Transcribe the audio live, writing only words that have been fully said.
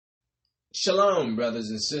Shalom, brothers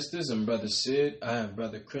and sisters. I'm Brother Sid. I have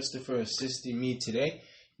Brother Christopher assisting me today.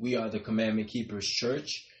 We are the Commandment Keepers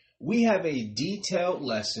Church. We have a detailed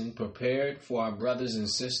lesson prepared for our brothers and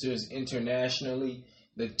sisters internationally.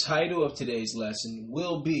 The title of today's lesson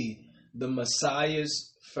will be The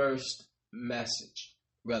Messiah's First Message,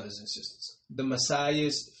 brothers and sisters. The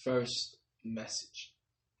Messiah's First Message.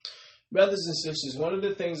 Brothers and sisters, one of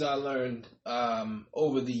the things I learned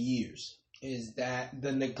over the years is that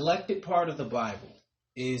the neglected part of the Bible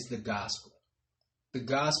is the gospel. The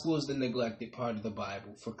gospel is the neglected part of the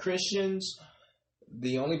Bible. For Christians,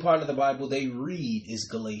 the only part of the Bible they read is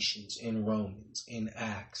Galatians and Romans and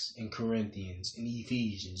Acts and Corinthians and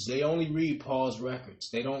Ephesians. They only read Paul's records.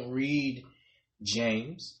 They don't read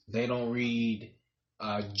James. They don't read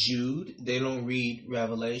Jude. They don't read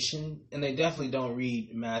Revelation. And they definitely don't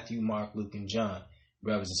read Matthew, Mark, Luke, and John.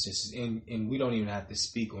 Brothers and sisters, and we don't even have to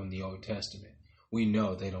speak on the Old Testament. We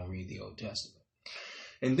know they don't read the Old Testament.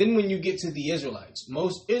 And then when you get to the Israelites,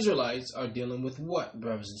 most Israelites are dealing with what,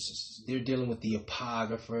 brothers and sisters? They're dealing with the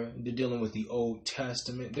Apocrypha. They're dealing with the Old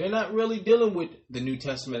Testament. They're not really dealing with the New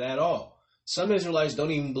Testament at all. Some Israelites don't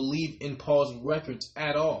even believe in Paul's records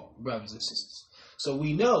at all, brothers and sisters. So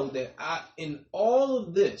we know that in all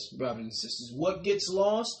of this, brothers and sisters, what gets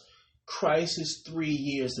lost? Christ's 3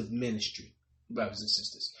 years of ministry. Brothers and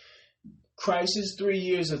sisters, Christ's 3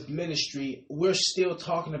 years of ministry, we're still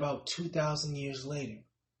talking about 2,000 years later.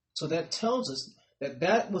 So that tells us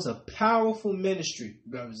that was a powerful ministry,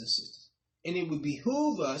 brothers and sisters. And it would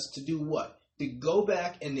behoove us to do what? To go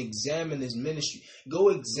back and examine his ministry. Go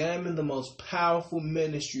examine the most powerful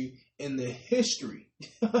ministry in the history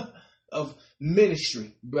of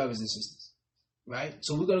ministry, brothers and sisters. Right?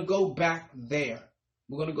 So we're going to go back there.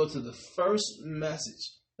 We're going to go to the first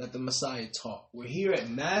message that the Messiah taught. We're here at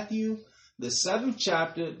Matthew, the 7th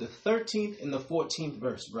chapter, the 13th and the 14th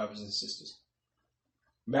verse, brothers and sisters.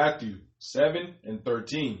 Matthew 7 and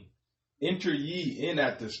 13. Enter ye in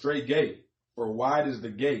at the straight gate, for wide is the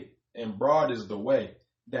gate, and broad is the way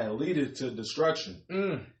that leadeth to destruction,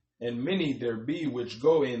 and many there be which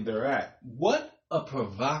go in thereat. What a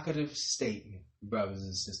provocative statement, brothers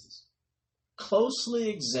and sisters. Closely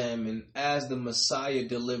examine as the Messiah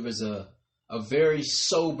delivers a very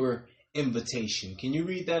sober invitation. Can you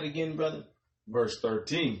read that again, brother? Verse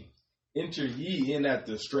 13. Enter ye in at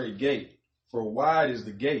the straight gate, for wide is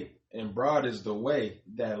the gate, and broad is the way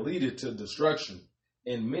that leadeth to destruction,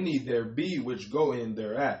 and many there be which go in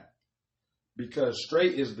thereat. Because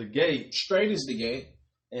straight is the gate. Straight is the gate.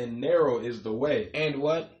 And narrow is the way. And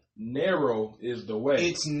what? Narrow is the way.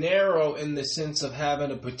 It's narrow in the sense of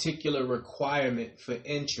having a particular requirement for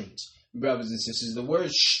entrance. Brothers and sisters, the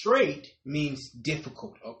word straight means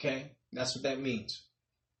difficult, okay? That's what that means.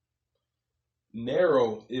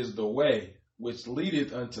 Narrow is the way which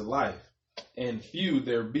leadeth unto life, and few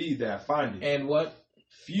there be that find it. And what?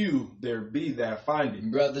 Few there be that find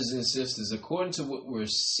it. Brothers and sisters, according to what we're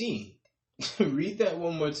seeing, read that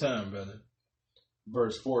one more time, brother.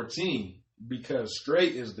 Verse 14, because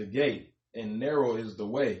straight is the gate, and narrow is the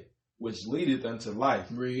way which leadeth unto life.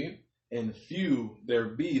 Read. And few there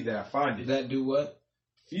be that find it. That do what?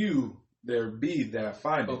 Few there be that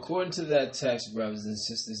find it. According to that text, brothers and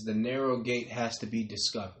sisters, the narrow gate has to be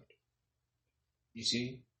discovered. You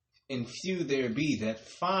see? And few there be that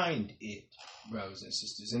find it, brothers and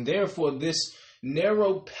sisters. And therefore, this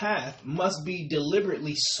narrow path must be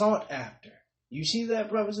deliberately sought after. You see that,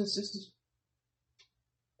 brothers and sisters?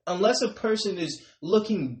 Unless a person is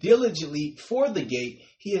looking diligently for the gate,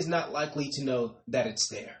 he is not likely to know that it's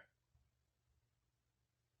there.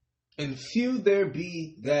 And few there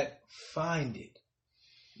be that find it,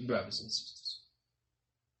 brothers and sisters.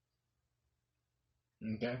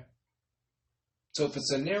 Okay? So if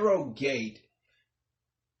it's a narrow gate,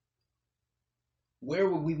 where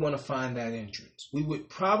would we want to find that entrance? We would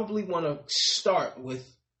probably want to start with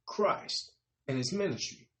Christ and his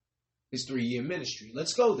ministry, his 3-year ministry.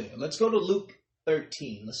 Let's go there. Let's go to Luke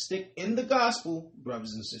 13. Let's stick in the gospel,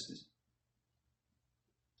 brothers and sisters.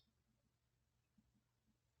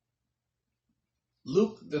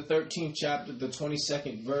 Luke, the 13th chapter, the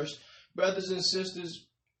 22nd verse. Brothers and sisters,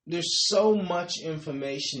 there's so much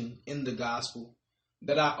information in the gospel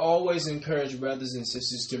that I always encourage brothers and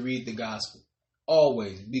sisters to read the gospel.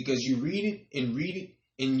 Always. Because you read it,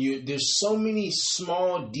 and there's so many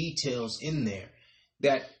small details in there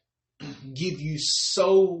that give you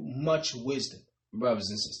so much wisdom, brothers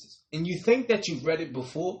and sisters. And you think that you've read it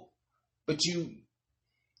before, but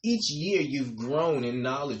Each year you've grown in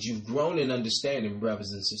knowledge, you've grown in understanding,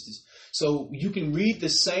 brothers and sisters. So you can read the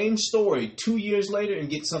same story 2 years later and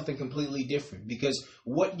get something completely different, because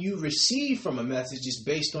what you receive from a message is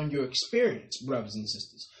based on your experience, brothers and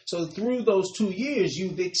sisters. So through those 2 years,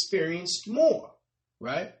 you've experienced more,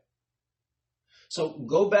 right? So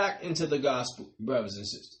go back into the gospel, brothers and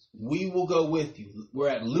sisters. We will go with you. We're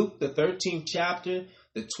at Luke, the 13th chapter,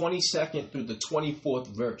 the 22nd through the 24th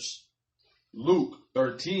verse. Luke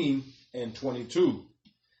 13 and 22.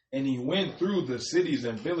 And he went through the cities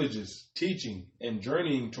and villages, teaching and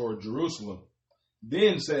journeying toward Jerusalem.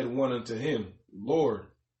 Then said one unto him, Lord,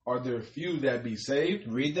 are there few that be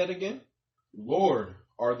saved? Read that again. Lord,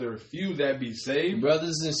 are there few that be saved?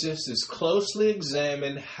 Brothers and sisters, closely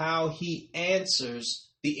examine how he answers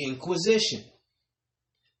the inquisition.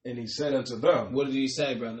 And he said unto them, What did he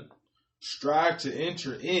say, brother? Strive to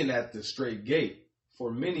enter in at the strait gate,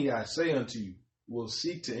 for many, I say unto you, will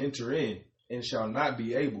seek to enter in, and shall not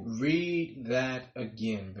be able. Read that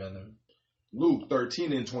again, brother. Luke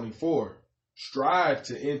 13 and 24. Strive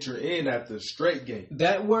to enter in at the strait gate.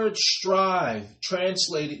 That word strive,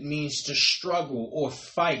 translated, means to struggle or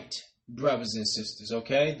fight, brothers and sisters,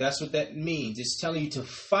 okay? That's what that means. It's telling you to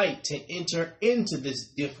fight to enter into this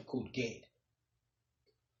difficult gate.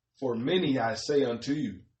 For many, I say unto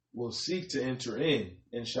you, will seek to enter in,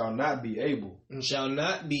 and shall not be able. And shall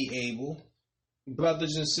not be able.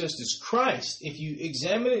 Brothers and sisters, Christ, if you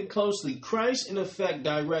examine it closely, Christ in effect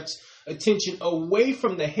directs attention away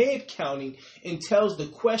from the head counting and tells the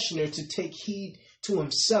questioner to take heed to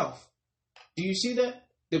himself. Do you see that?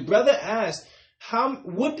 The brother asked,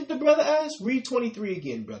 what did the brother ask? Read 23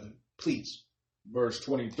 again, brother, please. Verse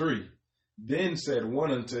 23. Then said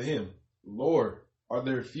one unto him, Lord, are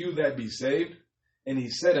there few that be saved? And he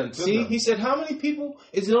said unto them. He said, how many people?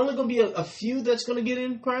 Is it only going to be a few that's going to get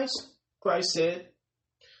in Christ? Christ said.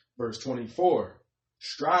 Verse 24.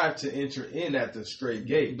 Strive to enter in at the strait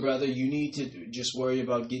gate. Brother, you need to just worry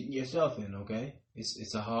about getting yourself in, okay?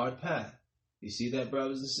 It's a hard path. You see that,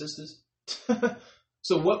 brothers and sisters?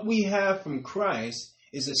 So what we have from Christ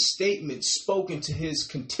is a statement spoken to his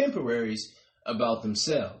contemporaries about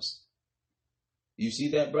themselves. You see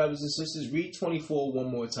that, brothers and sisters? Read 24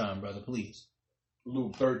 one more time, brother, please.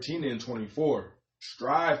 Luke 13 and 24.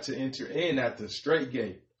 Strive to enter in at the strait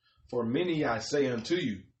gate. For many, I say unto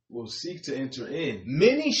you, will seek to enter in.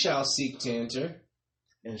 Many shall seek to enter,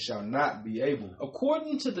 and shall not be able.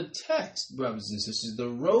 According to the text, brothers and sisters, the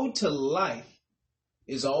road to life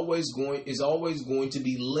is always going to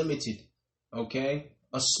be limited. Okay?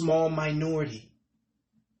 A small minority.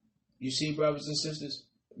 You see, brothers and sisters?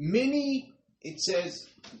 Many, it says,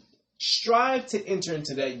 strive to enter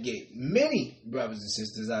into that gate. Many, brothers and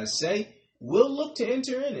sisters, I say, will look to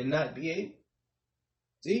enter in and not be able.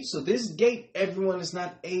 See, so this gate, everyone is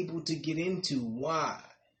not able to get into. Why?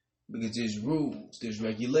 Because there's rules, there's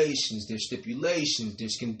regulations, there's stipulations,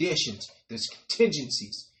 there's conditions, there's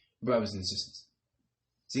contingencies, brothers and sisters.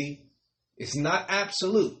 See, it's not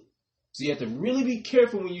absolute. So you have to really be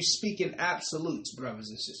careful when you speak in absolutes, brothers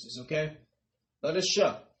and sisters, okay? Let us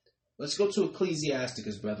show. Let's go to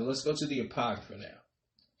Ecclesiasticus, brother. Let's go to the Apocrypha now.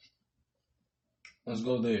 Let's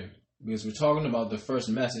go there, because we're talking about the first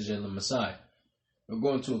message of the Messiah. We're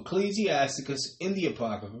going to Ecclesiasticus in the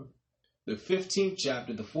Apocrypha, the 15th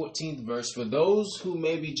chapter, the 14th verse. For those who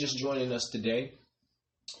may be just joining us today,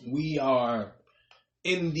 we are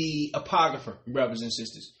in the Apocrypha, brothers and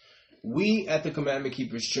sisters. We at the Commandment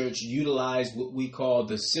Keepers Church utilize what we call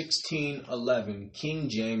the 1611 King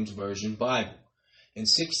James Version Bible. In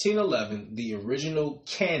 1611, the original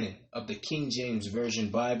canon of the King James Version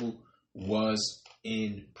Bible was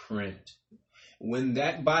in print. When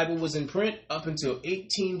that Bible was in print, up until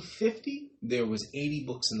 1850, there was 80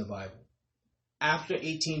 books in the Bible. After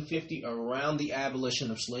 1850, around the abolition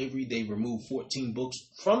of slavery, they removed 14 books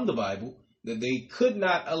from the Bible that they could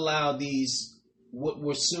not allow these, what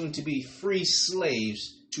were soon to be free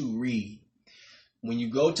slaves, to read. When you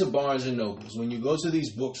go to Barnes and Nobles, when you go to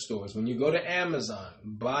these bookstores, when you go to Amazon,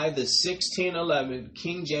 buy the 1611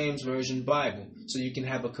 King James Version Bible so you can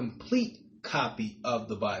have a complete copy of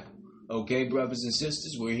the Bible. Okay, brothers and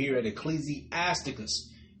sisters, we're here at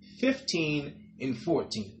Ecclesiasticus 15 and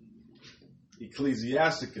 14.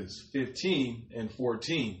 Ecclesiasticus 15 and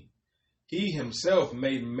 14. He himself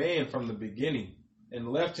made man from the beginning, and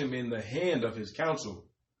left him in the hand of his counsel,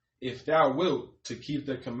 if thou wilt, to keep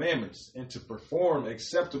the commandments, and to perform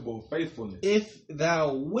acceptable faithfulness. If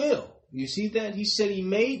thou wilt. You see that? He said he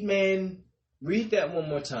made man. Read that one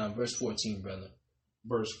more time, verse 14, brother.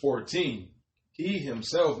 Verse 14. He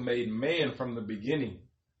himself made man from the beginning,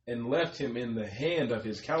 and left him in the hand of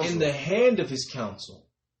his counsel. In the hand of his counsel.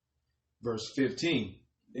 Verse 15.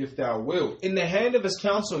 If thou wilt. In the hand of his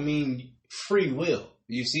counsel mean free will.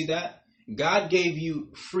 You see that? God gave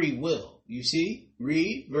you free will. You see?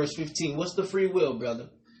 Read verse 15. What's the free will, brother?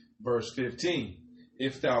 Verse 15.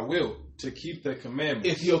 If thou wilt, to keep the commandments.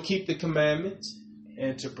 If you'll keep the commandments.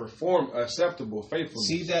 And to perform acceptable faithfulness.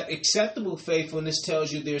 See, that acceptable faithfulness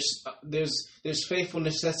tells you there's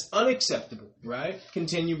faithfulness that's unacceptable, right?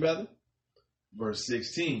 Continue, brother. Verse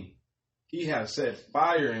 16. He has set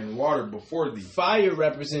fire and water before thee. Fire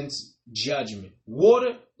represents judgment.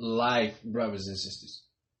 Water, life, brothers and sisters.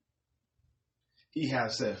 He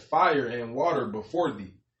has set fire and water before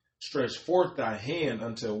thee. Stretch forth thy hand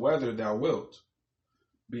until whether thou wilt.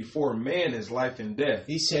 Before man is life and death.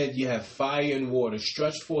 He said you have fire and water.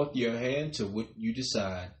 Stretch forth your hand to what you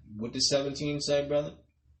decide. What does 17 say, brother?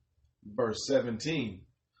 Verse 17.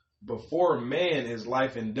 Before man is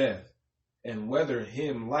life and death, and whether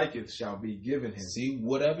him liketh shall be given him. See,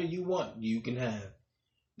 whatever you want, you can have.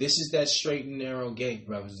 This is that straight and narrow gate,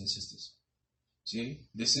 brothers and sisters. See,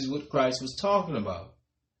 this is what Christ was talking about.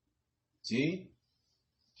 See?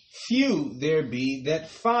 Few there be that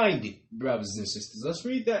find it, brothers and sisters. Let's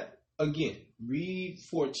read that again. Read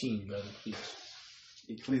 14, brother, please.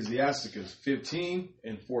 Ecclesiasticus 15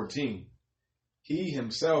 and 14. He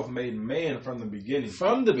himself made man from the beginning.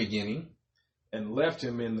 From the beginning. And left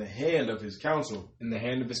him in the hand of his counsel. In the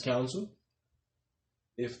hand of his counsel.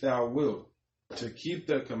 If thou wilt, to keep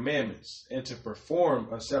the commandments and to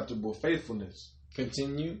perform acceptable faithfulness.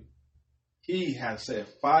 Continue. He hath set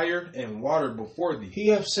fire and water before thee. He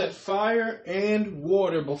hath set fire and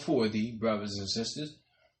water before thee, brothers and sisters.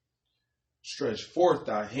 Stretch forth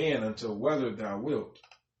thy hand until whether thou wilt.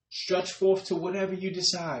 Stretch forth to whatever you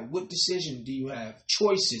decide. What decision do you have?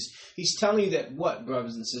 Choices. He's telling you that what,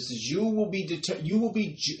 brothers and sisters? You will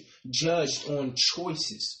be judged on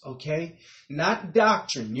choices, okay? Not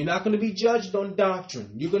doctrine. You're not going to be judged on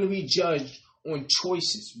doctrine. You're going to be judged on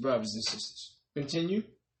choices, brothers and sisters. Continue.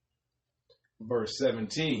 Verse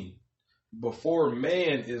 17. Before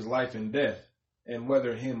man is life and death, and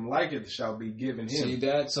whether him liketh shall be given him. See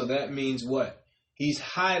that? So that means what? He's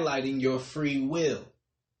highlighting your free will.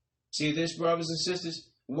 See this, brothers and sisters?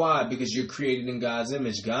 Why? Because you're created in God's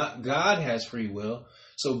image. God has free will.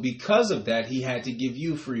 So because of that, he had to give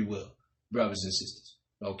you free will, brothers and sisters.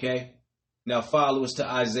 Okay? Now follow us to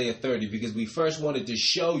Isaiah 30, because we first wanted to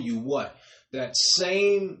show you what? That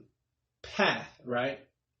same path, right?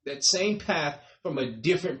 That same path from a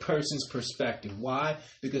different person's perspective. Why?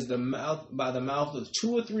 Because by the mouth of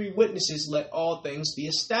 2 or 3 witnesses, let all things be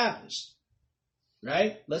established.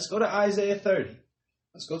 Right? Let's go to Isaiah 30.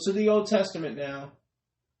 Let's go to the Old Testament now.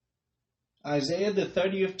 Isaiah, the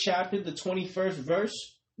 30th chapter, the 21st verse.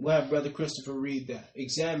 We'll have Brother Christopher read that.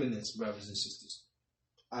 Examine this, brothers and sisters.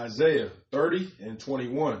 Isaiah 30 and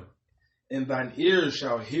 21. And thine ears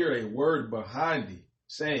shall hear a word behind thee,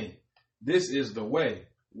 saying, This is the way,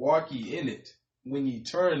 walk ye in it, when ye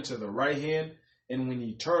turn to the right hand, and when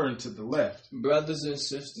ye turn to the left. Brothers and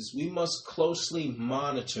sisters, we must closely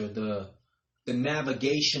monitor the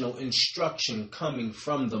navigational instruction coming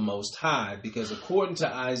from the Most High, because according to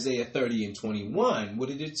Isaiah 30 and 21, what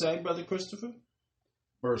did it say, Brother Christopher?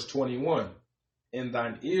 Verse 21, And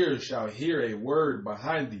thine ears shall hear a word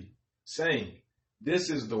behind thee, saying, This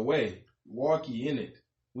is the way, walk ye in it,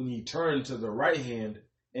 when ye turn to the right hand,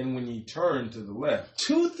 and when ye turn to the left.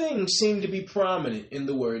 2 things seem to be prominent in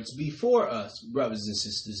the words before us, brothers and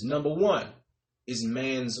sisters. Number 1 is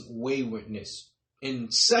man's waywardness.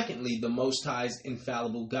 And secondly, the Most High's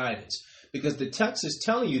infallible guidance. Because the text is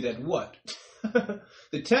telling you that what?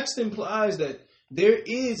 The text implies that there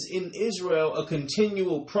is in Israel a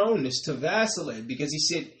continual proneness to vacillate. Because he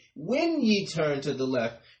said, when ye turn to the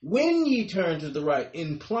left, when ye turn to the right,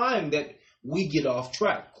 implying that we get off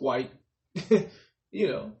track quite,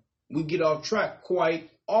 we get off track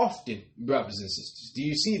quite often, brothers and sisters. Do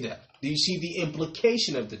you see that? Do you see the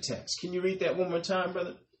implication of the text? Can you read that one more time,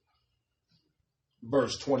 brother?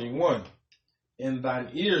 Verse 21, And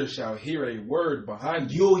thine ears shall hear a word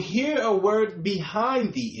behind thee. You'll hear a word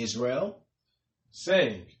behind thee, Israel,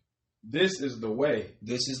 saying, This is the way.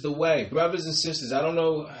 This is the way. Brothers and sisters, I don't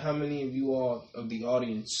know how many of you all of the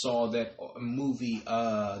audience saw that movie,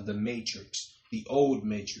 The Matrix, the old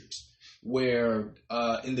Matrix, where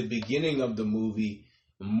in the beginning of the movie,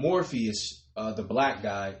 Morpheus, the black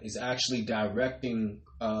guy, is actually directing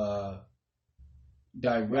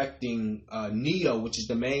Neo, which is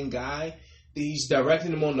the main guy. He's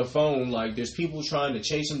directing him on the phone, like there's people trying to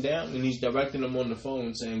chase him down, and he's directing them on the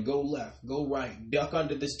phone saying, go left, go right, duck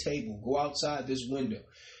under this table, go outside this window.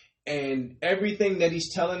 And everything that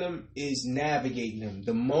he's telling them is navigating him.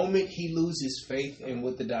 The moment he loses faith in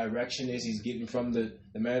what the direction is he's getting from the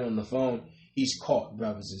man on the phone, he's caught,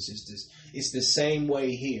 brothers and sisters. It's the same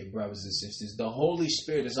way here, brothers and sisters. The Holy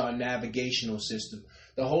Spirit is our navigational system.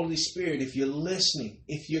 The Holy Spirit, if you're listening,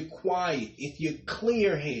 if you're quiet, if you're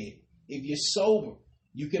clear-headed, if you're sober,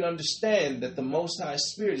 you can understand that the Most High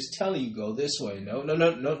Spirit is telling you, go this way. No,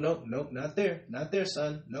 not there. Not there,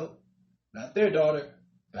 son. No, not there, daughter.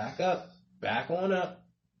 Back up. Back on up.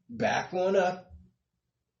 Back on up.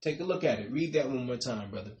 Take a look at it. Read that one more time,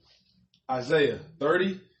 brother. Isaiah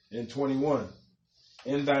 30:21.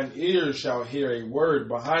 And thine ears shall hear a word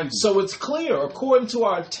behind thee. So it's clear, according to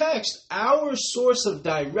our text, our source of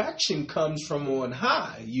direction comes from on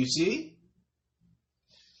high. You see?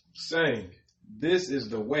 Saying, this is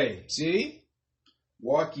the way. See?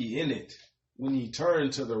 Walk ye in it. When ye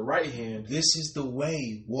turn to the right hand. This is the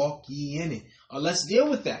way. Walk ye in it. Let's deal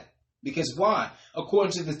with that. Because why?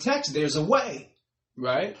 According to the text, there's a way.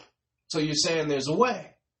 Right? So you're saying there's a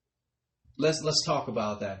way. Let's talk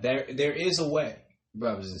about that. There is a way,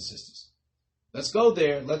 brothers and sisters. Let's go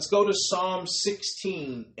there. Let's go to Psalm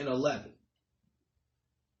 16:11.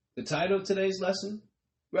 The title of today's lesson,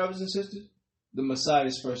 brothers and sisters, the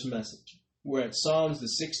Messiah's first message. We're at Psalms, the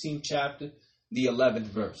 16th chapter, the 11th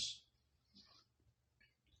verse.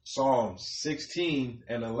 Psalms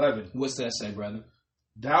 16:11. What's that say, brother?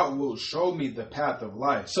 Thou wilt show me the path of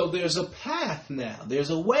life. So there's a path now. There's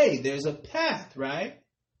a way. There's a path, right?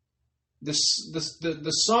 The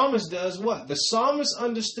psalmist does what? The psalmist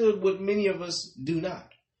understood what many of us do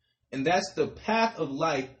not. And that's the path of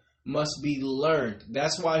life must be learned.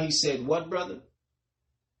 That's why he said, what, brother?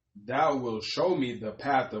 Thou wilt show me the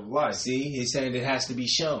path of life. See, he's saying it has to be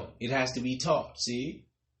shown. It has to be taught. See?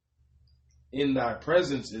 In thy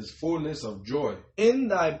presence is fullness of joy. In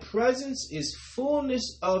thy presence is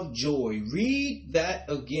fullness of joy. Read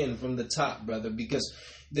that again from the top, brother, because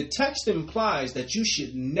the text implies that you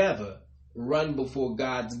should never run before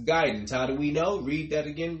God's guidance. How do we know? Read that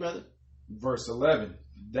again, brother. Verse 11.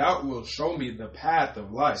 Thou wilt show me the path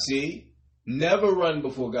of life. See? Never run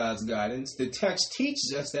before God's guidance. The text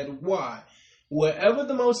teaches us that why? Wherever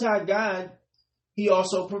the Most High guide, he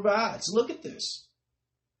also provides. Look at this.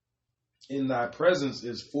 In thy presence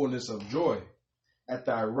is fullness of joy. At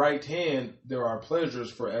thy right hand there are pleasures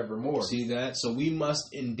forevermore. See that? So we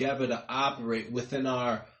must endeavor to operate within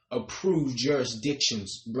our approved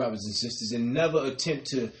jurisdictions, brothers and sisters, and never attempt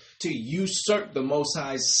to usurp the Most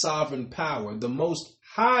High's sovereign power. The Most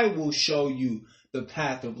High will show you the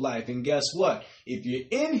path of life. And guess what? If you're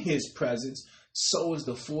in his presence, so is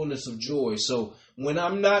the fullness of joy. So when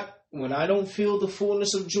I don't feel the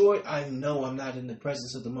fullness of joy, I know I'm not in the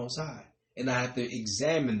presence of the Most High. And I have to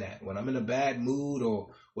examine that. When I'm in a bad mood or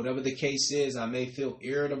whatever the case is, I may feel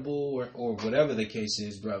irritable or whatever the case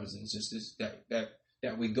is, brothers and sisters,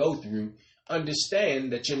 that we go through.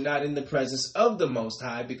 Understand that you're not in the presence of the Most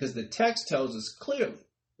High because the text tells us clearly,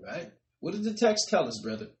 right? What does the text tell us,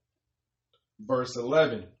 brother? Verse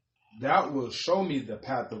 11. Thou wilt show me the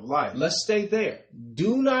path of life. Let's stay there.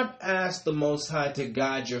 Do not ask the Most High to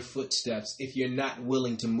guide your footsteps if you're not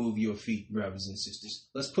willing to move your feet, brothers and sisters.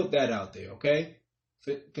 Let's put that out there, okay?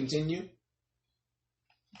 Continue.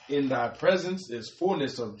 In thy presence is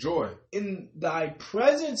fullness of joy. In thy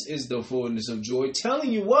presence is the fullness of joy.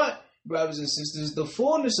 Telling you what, brothers and sisters, the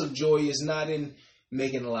fullness of joy is not in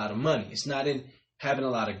making a lot of money. It's not in having a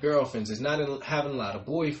lot of girlfriends. It's not in having a lot of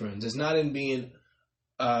boyfriends. It's not in being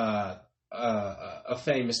a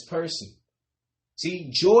famous person.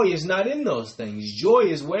 See, joy is not in those things. Joy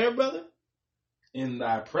is where, brother? In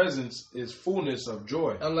thy presence is fullness of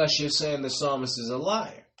joy. Unless you're saying the psalmist is a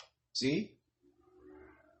liar. See?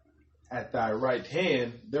 At thy right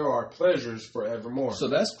hand there are pleasures forevermore. So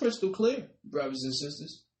that's crystal clear, brothers and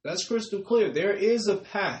sisters. That's crystal clear. There is a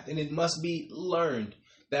path and it must be learned.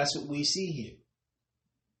 That's what we see here.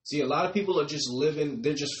 See, a lot of people are just living,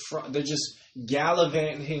 they're just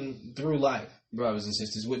gallivanting through life, brothers and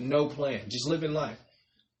sisters, with no plan, just living life.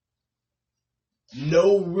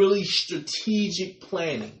 No really strategic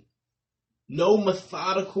planning. No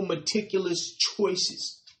methodical, meticulous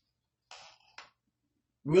choices.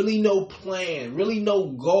 Really no plan, really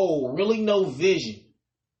no goal, really no vision.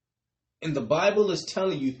 And the Bible is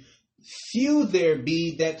telling you, few there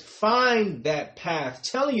be that find that path,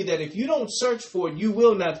 telling you that if you don't search for it, you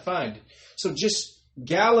will not find it. So just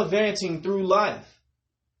gallivanting through life,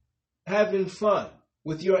 having fun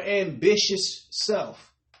with your ambitious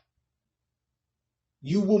self,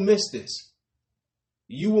 you will miss this.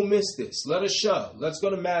 You will miss this. Let us show. Let's go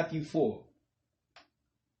to Matthew 4.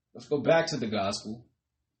 Let's go back to the gospel.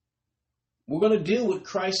 We're going to deal with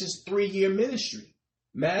Christ's 3-year ministry.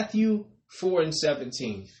 Matthew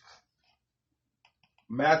 4:17.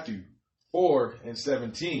 Matthew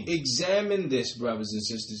 4:17. Examine this, brothers and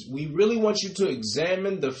sisters. We really want you to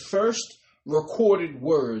examine the first recorded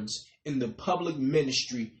words in the public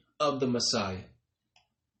ministry of the Messiah.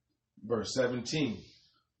 Verse 17.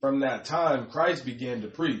 From that time, Christ began to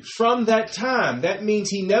preach. From that time, that means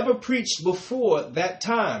he never preached before that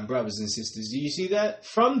time, brothers and sisters. Do you see that?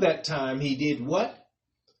 From that time, he did what?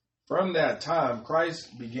 From that time,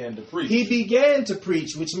 Christ began to preach. He began to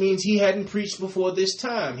preach, which means he hadn't preached before this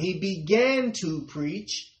time. He began to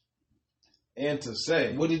preach. And to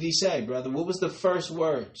say. What did he say, brother? What was the first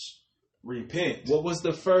words? Repent. What was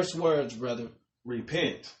the first words, brother?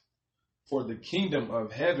 Repent, for the kingdom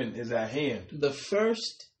of heaven is at hand. The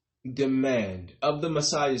first demand of the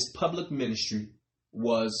Messiah's public ministry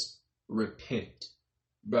was repent,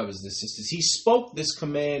 brothers and sisters. He spoke this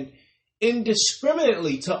command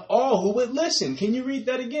indiscriminately to all who would listen. Can you read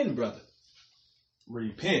that again, brother?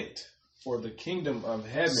 Repent, for the kingdom of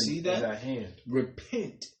heaven is at hand.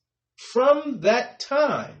 Repent. From that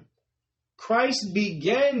time, Christ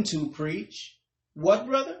began to preach. What,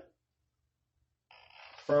 brother?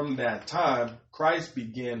 From that time, Christ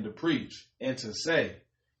began to preach and to say,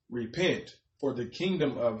 repent, for the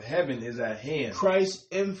kingdom of heaven is at hand. Christ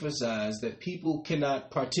emphasized that people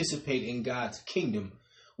cannot participate in God's kingdom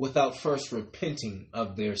without first repenting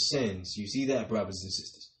of their sins. You see that, brothers and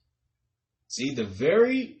sisters? See, the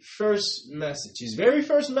very first message, his very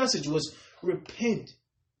first message was repent.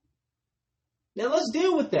 Now let's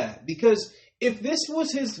deal with that, because if this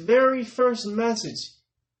was his very first message,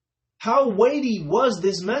 how weighty was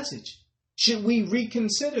this message? Should we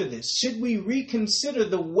reconsider this? Should we reconsider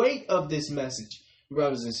the weight of this message,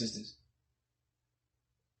 brothers and sisters?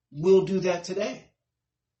 We'll do that today.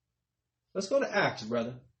 Let's go to Acts,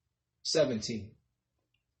 brother. 17.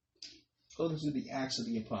 Go to the Acts of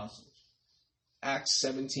the Apostles. Acts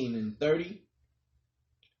 17 and 30.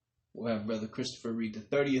 We'll have Brother Christopher read the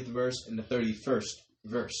 30th verse and the 31st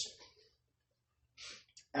verse.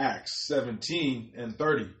 Acts 17 and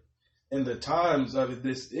 30. In the times of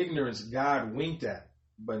this ignorance God winked at,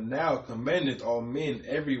 but now commandeth all men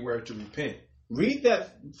everywhere to repent. Read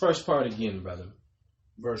that first part again, brother.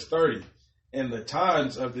 Verse 30. In the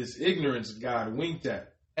times of this ignorance God winked at.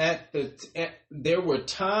 There were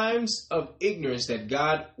times of ignorance that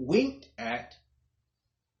God winked at,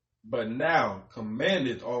 but now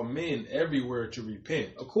commandeth all men everywhere to repent.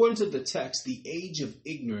 According to the text, the age of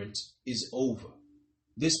ignorance is over.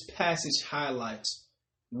 This passage highlights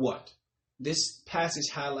what? This passage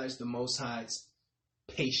highlights the Most High's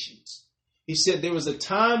patience. He said there was a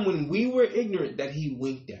time when we were ignorant that he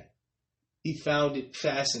winked at. He found it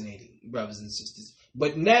fascinating, brothers and sisters.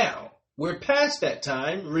 But now, we're past that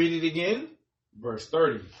time. Read it again. Verse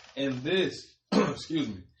 30. And this,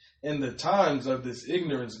 in the times of this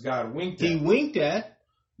ignorance God winked at. He winked at.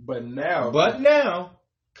 But now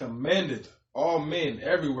commandeth all men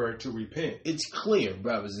everywhere to repent. It's clear,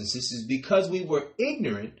 brothers and sisters, because we were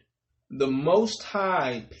ignorant, the Most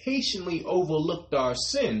High patiently overlooked our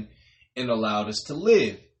sin and allowed us to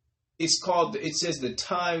live. It says the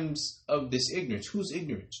times of this ignorance. Whose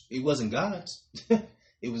ignorance? It wasn't God's.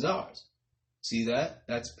 It was ours. See that?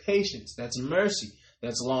 That's patience. That's mercy.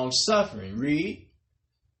 That's long suffering. Read.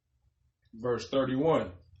 Verse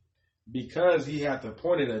 31. Because he hath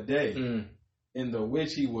appointed a day in the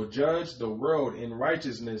which he will judge the world in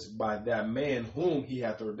righteousness by that man whom he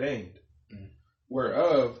hath ordained,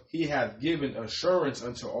 whereof he hath given assurance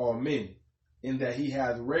unto all men, in that he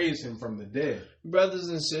hath raised him from the dead. Brothers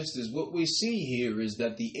and sisters, what we see here is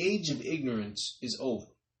that the age of ignorance is over.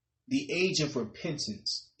 The age of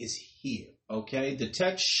repentance is here. Okay? The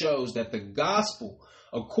text shows that the gospel,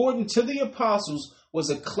 according to the apostles, was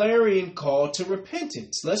a clarion call to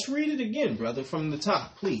repentance. Let's read it again, brother, from the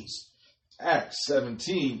top, please. Acts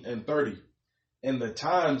 17 and 30. In the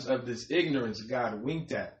times of this ignorance God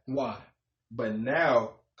winked at. Why? But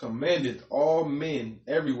now commandeth all men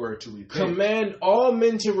everywhere to repent. Command all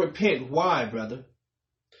men to repent. Why, brother?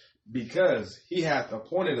 Because he hath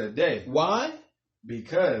appointed a day. Why?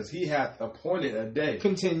 Because he hath appointed a day.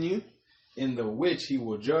 Continue. In the which he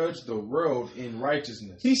will judge the world in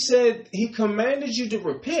righteousness. He said he commanded you to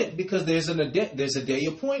repent because there's a day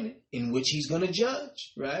appointed in which he's going to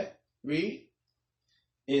judge, right? Read.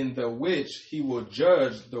 In the which he will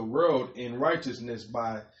judge the world in righteousness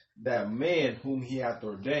by that man whom he hath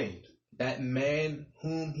ordained. That man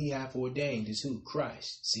whom he hath ordained is who?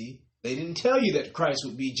 Christ. See? They didn't tell you that Christ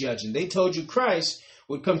would be judging. They told you Christ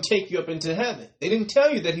would come take you up into heaven. They didn't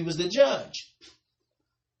tell you that he was the judge.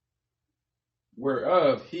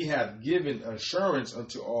 whereof he hath given assurance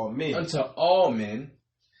unto all men, Unto all men.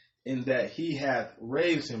 in that he hath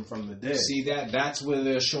raised him from the dead. See that? That's where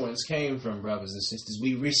the assurance came from, brothers and sisters.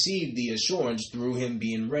 We received the assurance through him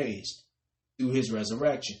being raised, through his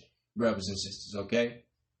resurrection, brothers and sisters, okay?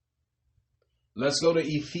 Let's go to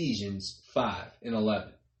Ephesians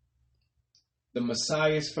 5:11. The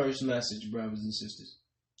Messiah's first message, brothers and sisters.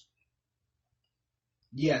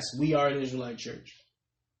 Yes, we are an Israelite church,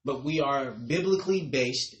 but we are biblically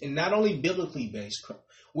based, and not only biblically based,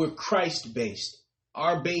 we're Christ based.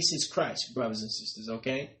 Our base is Christ, brothers and sisters,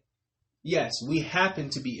 okay? Yes, we happen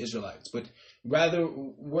to be Israelites, but whether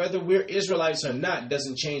we're Israelites or not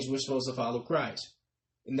doesn't change we're supposed to follow Christ.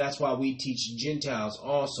 And that's why we teach Gentiles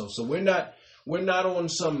also. So we're not on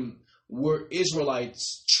some we're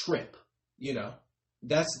Israelites trip, you know.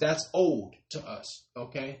 That's old to us,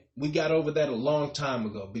 okay? We got over that a long time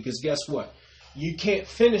ago, because guess what? You can't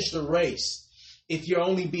finish the race if you're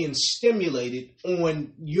only being stimulated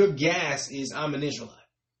on your gas is I'm an Israelite.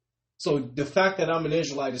 So the fact that I'm an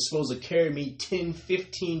Israelite is supposed to carry me 10,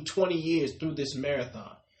 15, 20 years through this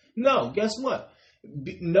marathon. No, guess what?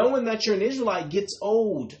 Knowing that you're an Israelite gets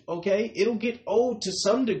old, okay? It'll get old to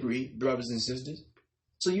some degree, brothers and sisters.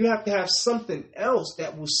 So you have to have something else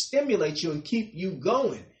that will stimulate you and keep you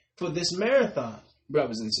going for this marathon,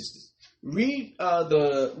 brothers and sisters. Read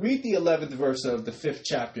the 11th verse of the 5th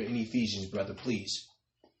chapter in Ephesians, brother, please.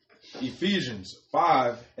 Ephesians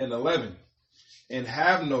 5:11. And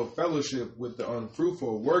have no fellowship with the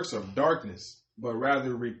unfruitful works of darkness, but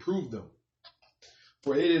rather reprove them.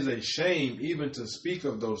 For it is a shame even to speak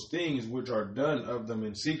of those things which are done of them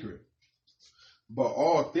in secret. But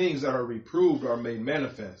all things that are reproved are made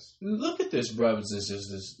manifest. Look at this, brothers and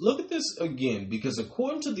sisters. Look at this again, because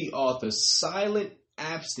according to the author, silent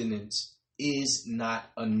abstinence is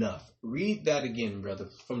not enough. Read that again, brother,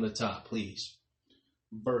 from the top, please.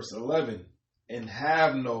 Verse 11. And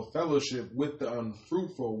have no fellowship with the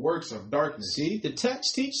unfruitful works of darkness. See, the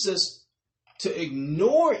text teaches us to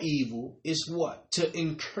ignore evil is what? To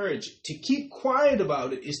encourage it. To keep quiet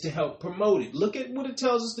about it is to help promote it. Look at what it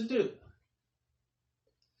tells us to do.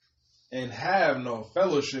 And have no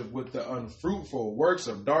fellowship with the unfruitful works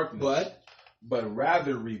of darkness, but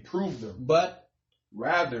rather reprove them.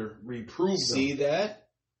 Rather reprove them. See that?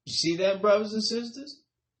 You see that, brothers and sisters?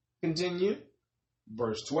 Continue.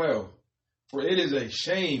 Verse 12. For it is a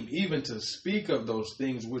shame even to speak of those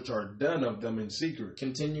things which are done of them in secret.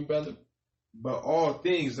 Continue, brother. But all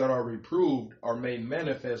things that are reproved are made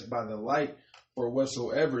manifest by the light, for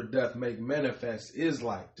whatsoever doth make manifest is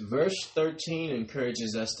light. Verse 13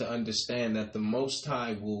 encourages us to understand that the Most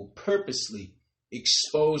High will purposely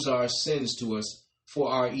expose our sins to us for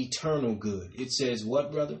our eternal good. It says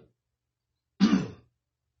what, brother?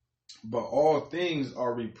 But all things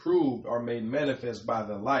are reproved, are made manifest by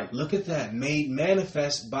the light. Look at that, made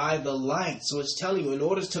manifest by the light. So it's telling you, in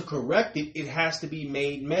order to correct it, it has to be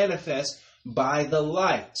made manifest by the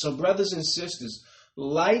light. So brothers and sisters,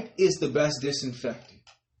 light is the best disinfectant,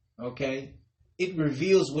 okay? It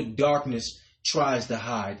reveals what darkness tries to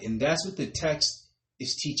hide, and that's what the text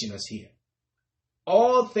is teaching us here.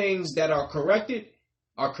 All things that are corrected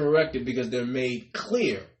because they're made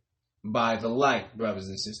clear by the light, brothers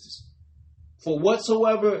and sisters. For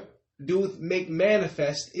whatsoever doeth make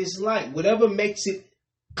manifest is light. Whatever makes it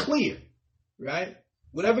clear, right?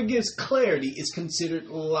 Whatever gives clarity is considered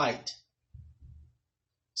light.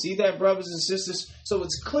 See that, brothers and sisters? So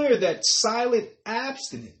it's clear that silent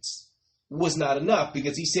abstinence was not enough,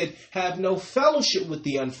 because he said, have no fellowship with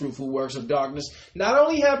the unfruitful works of darkness. Not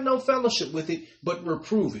only have no fellowship with it, but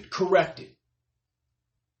reprove it, correct it.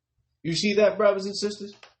 You see that, brothers and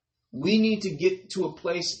sisters? We need to get to a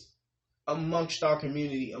place amongst our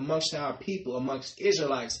community, amongst our people, amongst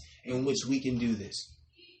Israelites, in which we can do this.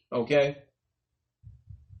 Okay?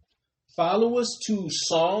 Follow us to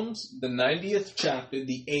Psalms, the 90th chapter,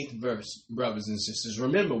 the 8th verse, brothers and sisters.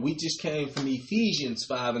 Remember, we just came from Ephesians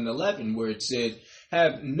 5:11, where it said,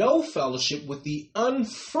 have no fellowship with the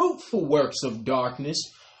unfruitful works of darkness,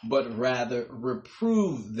 but rather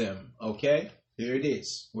reprove them. Okay? Here it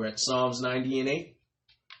is. We're at Psalms 90 and 8.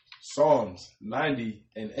 Psalms 90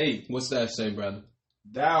 and 8. What's that say, brother?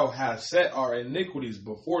 Thou hast set our iniquities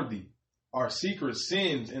before thee, our secret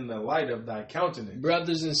sins in the light of thy countenance.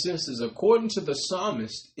 Brothers and sisters, according to the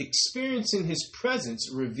psalmist, experiencing his presence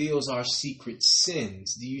reveals our secret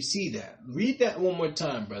sins. Do you see that? Read that one more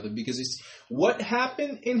time, brother, because it's what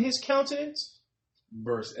happened in his countenance?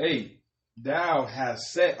 Verse 8. Thou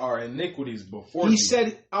hast set our iniquities before thee. He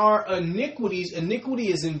said our iniquities. Iniquity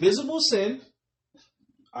is invisible sin.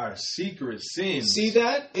 Our secret sins. See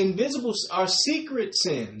that? Invisible, our secret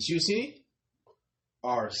sins, you see?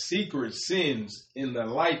 our secret sins in the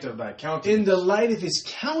light of thy countenance. In the light of his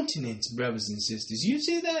countenance, brothers and sisters. You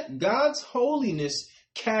see that? God's holiness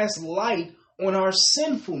casts light on our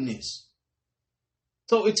sinfulness.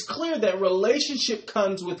 So it's clear that relationship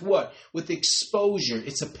comes with what? With exposure.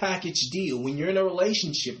 It's a package deal. When you're in a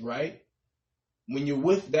relationship, right? When you're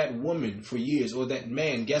with that woman for years or that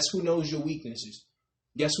man, guess who knows your weaknesses?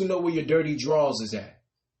 Guess who know where your dirty drawers is at?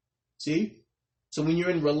 See? So when you're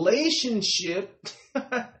in relationship,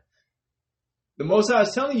 the Most High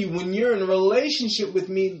is telling you, when you're in a relationship with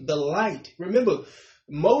me, the light. Remember,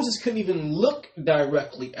 Moses couldn't even look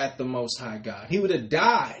directly at the Most High God. He would have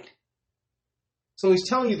died. So he's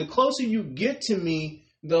telling you, the closer you get to me,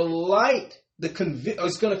 the light,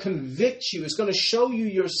 it's going to convict you. It's going to show you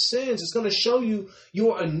your sins. It's going to show you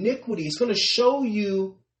your iniquity. It's going to show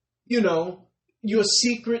you, your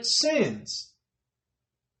secret sins.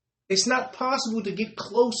 It's not possible to get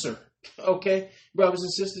closer. Okay, brothers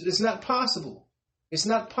and sisters, it's not possible. It's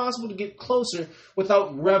not possible to get closer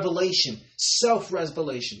without revelation,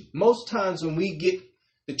 self-revelation. Most times when we get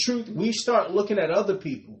the truth, we start looking at other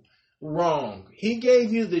people. Wrong. He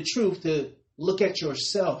gave you the truth to look at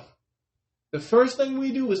yourself. The first thing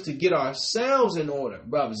we do is to get ourselves in order,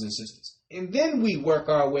 brothers and sisters. And then we work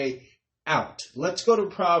our way out. Let's go to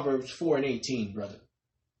Proverbs 4:18, brother.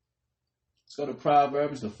 Let's go to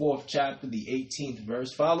Proverbs, the 4th chapter, the 18th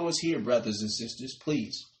verse. Follow us here, brothers and sisters,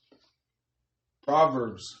 please.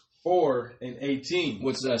 Proverbs 4:18.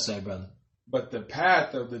 What's that say, brother? But the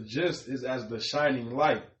path of the just is as the shining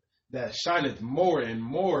light, that shineth more and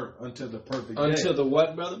more unto the perfect day. Unto the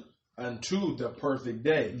what, brother? Unto the perfect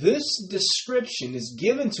day. This description is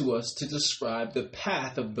given to us to describe the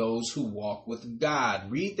path of those who walk with God.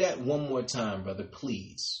 Read that one more time, brother,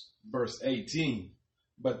 please. Verse 18.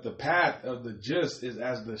 But the path of the just is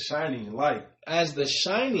as the shining light. As the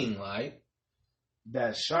shining light.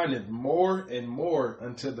 That shineth more and more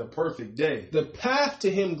unto the perfect day. The path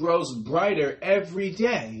to him grows brighter every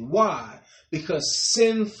day. Why? Because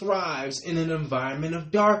sin thrives in an environment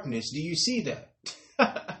of darkness. Do you see that?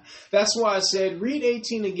 That's why I said, read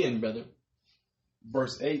 18 again, brother.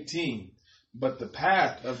 Verse 18. But the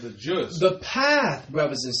path of the just. The path,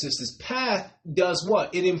 brothers and sisters, path does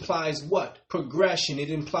what? It implies what? Progression. It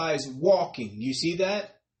implies walking. You see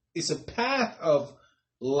that? It's a path of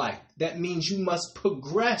light. That means you must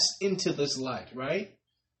progress into this light, right?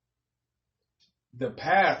 The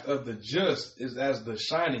path of the just is as the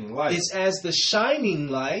shining light. It's as the shining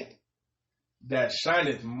light. That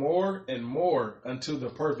shineth more and more unto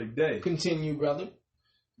the perfect day. Continue, brother.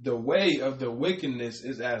 The way of the wickedness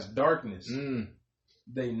is as darkness.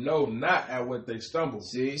 They know not at what they stumble.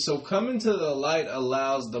 See, so coming to the light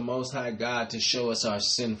allows the Most High God to show us our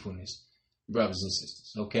sinfulness, brothers and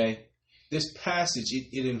sisters, okay? This passage,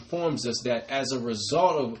 it informs us that as a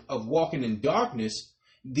result of walking in darkness,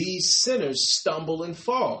 these sinners stumble and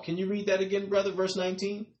fall. Can you read that again, brother? Verse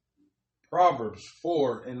 19. Proverbs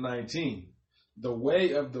 4:19. The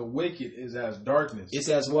way of the wicked is as darkness. It's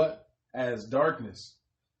as what? As darkness.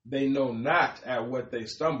 They know not at what they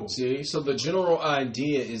stumble. See, so the general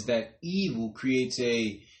idea is that evil creates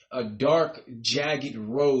a dark, jagged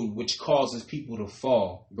road which causes people to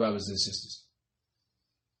fall, brothers and sisters.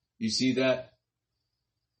 You see that?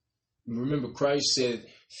 Remember, Christ said,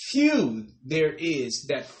 few there is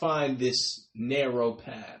that find this narrow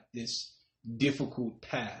path, this difficult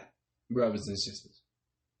path, brothers and sisters.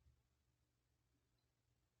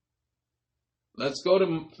 Let's go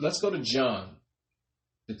to John.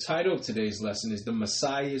 The title of today's lesson is The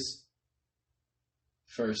Messiah's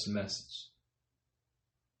First Message.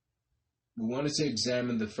 We wanted to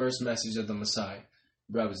examine the first message of the Messiah,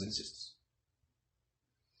 brothers and sisters.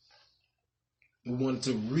 We wanted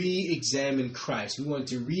to re-examine Christ. We wanted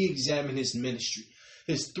to re-examine his ministry,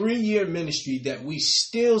 his 3-year ministry that we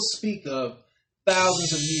still speak of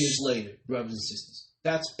thousands of years later, brothers and sisters.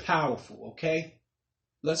 That's powerful, okay?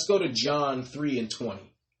 Let's go to John 3:20.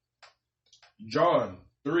 John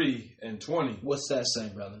 3:20. What's that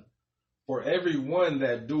saying, brother? For every one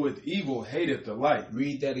that doeth evil hateth the light.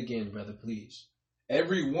 Read that again, brother, please.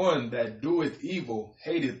 Every one that doeth evil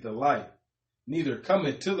hateth the light, neither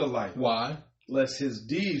cometh to the light. Why? Lest his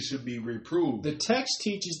deeds should be reproved. The text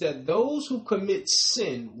teaches that those who commit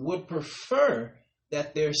sin would prefer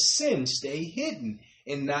that their sin stay hidden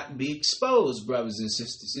and not be exposed, brothers and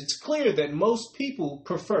sisters. It's clear that most people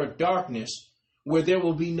prefer darkness where there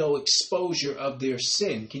will be no exposure of their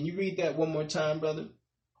sin. Can you read that one more time, brother?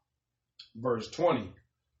 Verse 20.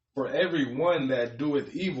 For every one that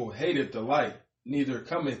doeth evil hateth the light, neither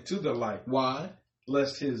cometh to the light. Why?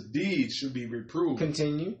 Lest his deeds should be reproved.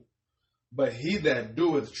 Continue. But he that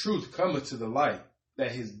doeth truth cometh to the light,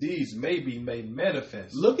 that his deeds may be made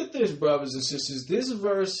manifest. Look at this, brothers and sisters. This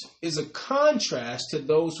verse is a contrast to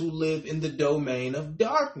those who live in the domain of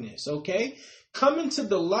darkness, okay? Coming to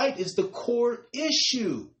the light is the core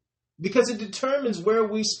issue because it determines where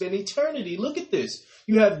we spend eternity. Look at this.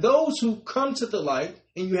 You have those who come to the light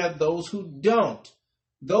and you have those who don't.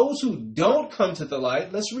 Those who don't come to the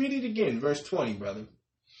light, let's read it again, verse 20, brother.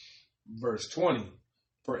 Verse 20.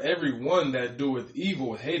 For every one that doeth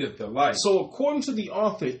evil hateth the light. So according to the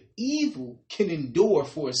author, evil can endure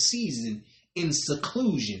for a season in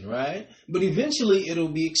seclusion, right? But eventually it'll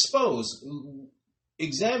be exposed.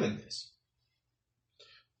 Examine this.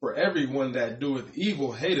 For every one that doeth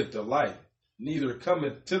evil hateth the light, neither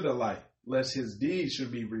cometh to the light, lest his deeds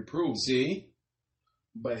should be reproved. See?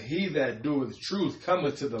 But he that doeth truth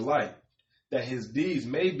cometh to the light, that his deeds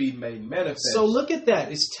may be made manifest. So look at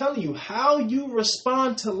that. It's telling you how you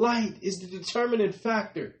respond to light is the determining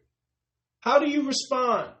factor. How do you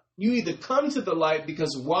respond? You either come to the light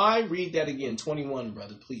because why? Read that again. 21,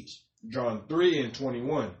 brother, please. John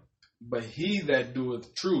 3:21. But he that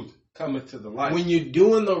doeth truth cometh to the light. When you're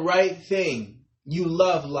doing the right thing, you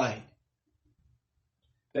love light.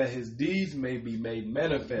 That his deeds may be made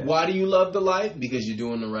manifest. Why do you love the light? Because you're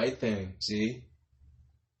doing the right thing. See?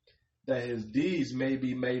 That his deeds may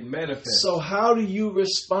be made manifest. So how do you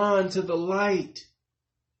respond to the light?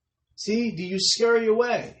 See? Do you scurry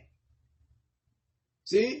away?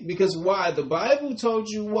 See? Because why? The Bible told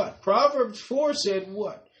you what? Proverbs 4 said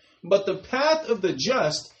what? But the path of the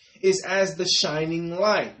just is as the shining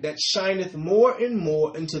light that shineth more and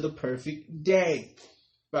more into the perfect day.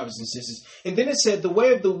 Brothers and sisters. And then it said the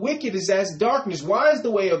way of the wicked is as darkness. Why is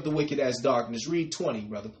the way of the wicked as darkness? Read 20,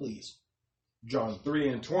 brother, please. John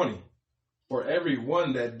 3:20. For every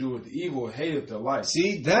one that doeth evil hateth the light.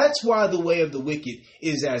 See, that's why the way of the wicked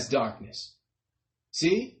is as darkness.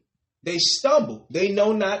 See? They stumble. They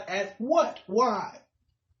know not at what. Why?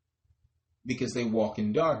 Because they walk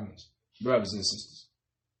in darkness. Brothers and sisters.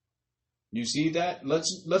 You see that?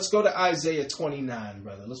 Let's go to Isaiah 29,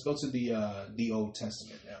 brother. Let's go to the Old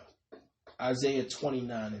Testament now. Isaiah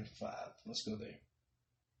 29 and 5. Let's go there.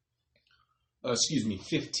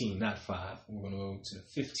 15, not 5. We're going to go to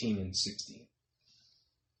 15 and 16.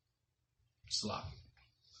 Slop.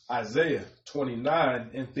 Isaiah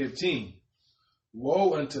 29:15.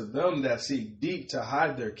 Woe unto them that seek deep to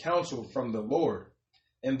hide their counsel from the Lord,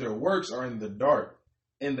 and their works are in the dark.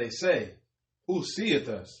 And they say, Who seeth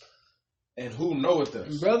us? And who knoweth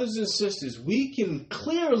us? Brothers and sisters, we can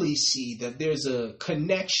clearly see that there's a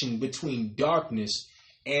connection between darkness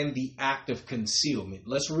and the act of concealment.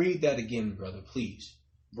 Let's read that again, brother, please.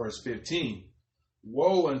 Verse 15.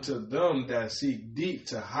 Woe unto them that seek deep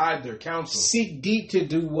to hide their counsel. Seek deep to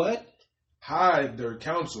do what? Hide their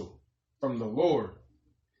counsel from the Lord.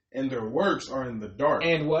 And their works are in the dark.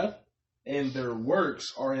 And what? And their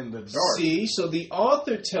works are in the dark. See, so the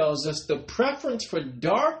author tells us the preference for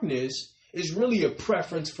darkness is really a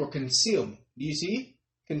preference for concealment. Do you see?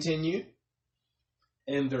 Continue.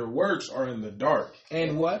 And their works are in the dark.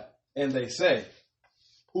 And what? And they say,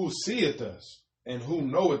 Who seeth us? And who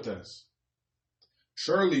knoweth us?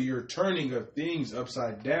 Surely your turning of things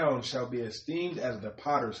upside down shall be esteemed as the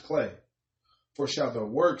potter's clay. For shall the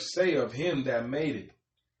work say of him that made it,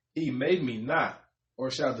 He made me not? Or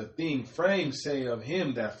shall the thing framed say of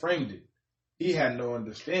him that framed it, He had no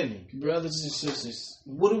understanding? Brothers and sisters,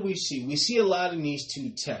 what do we see? We see a lot in these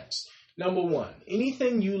two texts. Number one,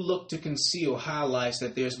 anything you look to conceal highlights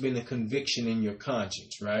that there's been a conviction in your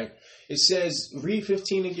conscience, right? It says, read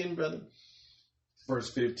 15 again, brother.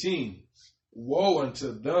 Verse 15. Woe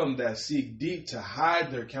unto them that seek deep to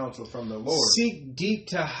hide their counsel from the Lord. Seek deep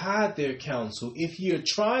to hide their counsel. If you're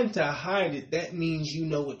trying to hide it, that means you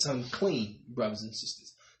know it's unclean, brothers and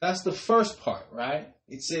sisters. That's the first part, right?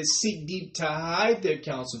 It says seek deep to hide their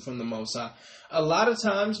counsel from the Most High. A lot of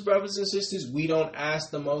times, brothers and sisters, we don't ask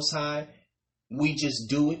the Most High. We just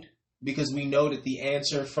do it because we know that the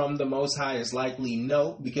answer from the Most High is likely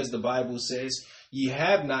no, because the Bible says ye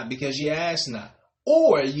have not because ye ask not.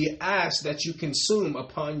 Or you ask that you consume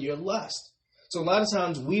upon your lust. So a lot of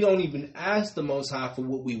times we don't even ask the Most High for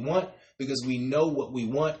what we want because we know what we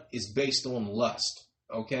want is based on lust.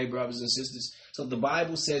 Okay, brothers and sisters? So the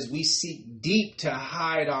Bible says we seek deep to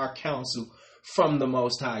hide our counsel from the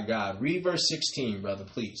Most High God. Read verse 16, brother,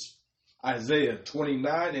 please. Isaiah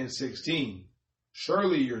 29:16.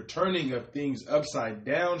 Surely your turning of things upside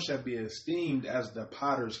down shall be esteemed as the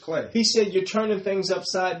potter's clay. He said you're turning things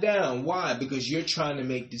upside down. Why? Because you're trying to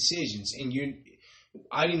make decisions. And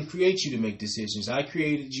I didn't create you to make decisions. I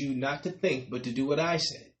created you not to think, but to do what I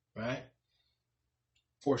said. Right?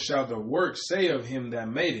 For shall the work say of him that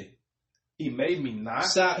made it, He made me not.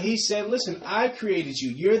 So he said, listen, I created you.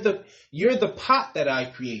 You're the pot that I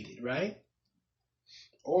created, right?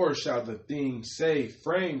 Or shall the thing say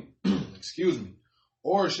frame, excuse me,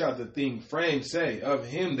 or shall the thing frame say of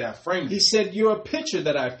him that framed it? He said, you're a picture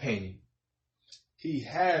that I've painted. He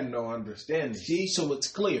had no understanding. See, so it's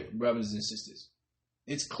clear, brothers and sisters.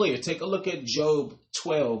 It's clear. Take a look at Job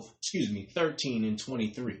 13 and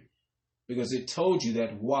 23. Because it told you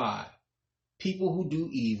that why people who do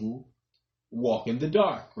evil walk in the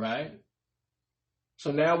dark, right?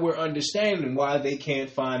 So now we're understanding why they can't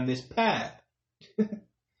find this path.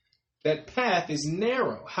 That path is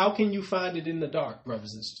narrow. How can you find it in the dark,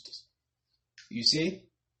 brothers and sisters? You see?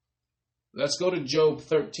 Let's go to Job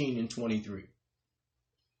 13 and 23.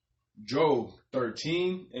 Job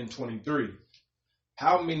 13 and 23.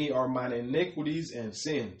 How many are mine iniquities and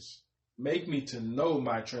sins? Make me to know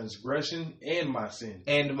my transgression and my sin.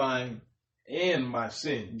 And my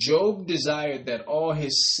sin. Job desired that all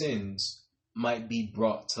his sins might be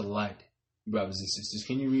brought to light, brothers and sisters.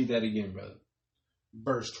 Can you read that again, brother?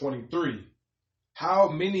 Verse 23. How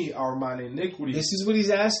many are mine iniquities? This is what he's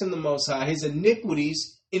asking the Most High. His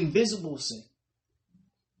iniquities, invisible sin.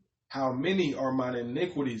 How many are mine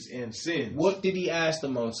iniquities and sins? What did he ask the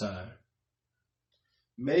Most High?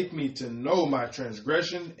 Make me to know my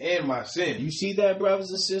transgression and my sin. You see that,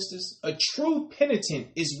 brothers and sisters? A true penitent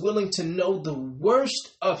is willing to know the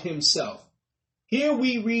worst of himself. Here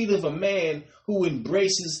we read of a man who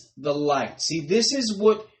embraces the light. See, this is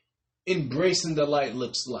what embracing the light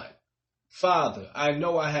looks like. Father, I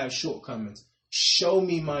know I have shortcomings. Show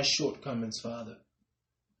me my shortcomings, Father.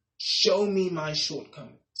 Show me my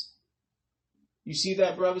shortcomings. You see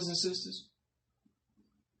that, brothers and sisters?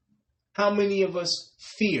 How many of us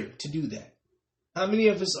fear to do that? How many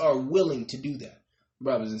of us are willing to do that,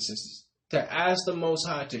 brothers and sisters? To ask the Most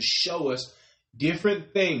High to show us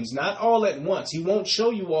different things, not all at once. He won't show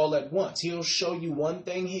you all at once. He'll show you one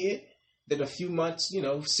thing here, then a few months,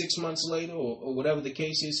 6 months later, or whatever the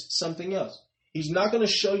case is, something else. He's not going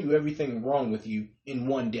to show you everything wrong with you in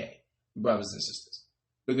one day, brothers and sisters,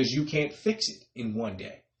 because you can't fix it in one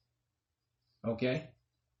day. Okay?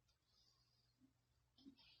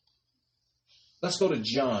 Let's go to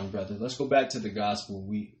John, brother. Let's go back to the gospel.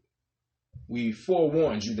 We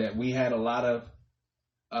forewarned you that we had a lot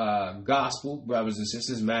of gospel, brothers and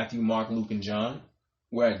sisters, Matthew, Mark, Luke, and John.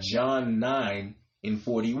 We're at John 9 and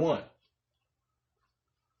 41.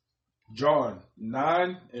 John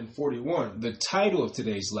 9 and 41. The title of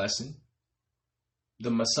today's lesson, The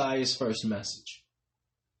Messiah's First Message.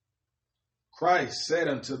 Christ said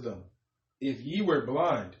unto them, if ye were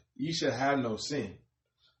blind, ye should have no sin.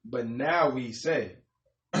 But now we say,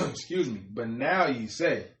 but now ye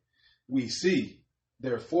say, we see,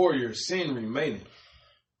 therefore your sin remaineth.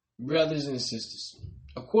 Brothers and sisters,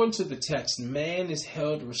 according to the text, man is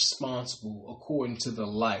held responsible according to the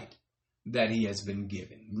light that he has been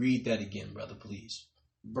given. Read that again, brother, please.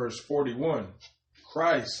 Verse 41.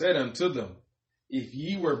 Christ said unto them, if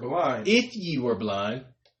ye were blind,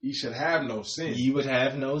 ye should have no sin. Ye would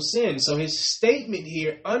have no sin. So his statement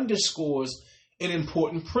here underscores an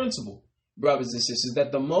important principle, brothers and sisters,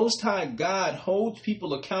 that the Most High God holds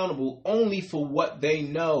people accountable only for what they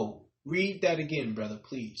know. Read that again, brother,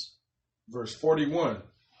 please. Verse 41.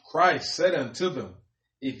 Christ said unto them,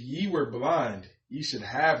 if ye were blind, ye should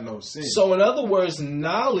have no sin. So in other words,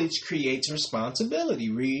 knowledge creates responsibility.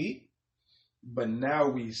 Read. But now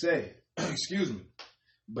we say,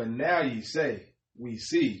 but now ye say, we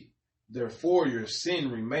see, therefore your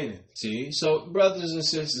sin remaineth. See, so brothers and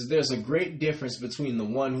sisters, there's a great difference between the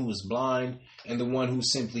one who is blind and the one who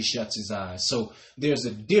simply shuts his eyes. So there's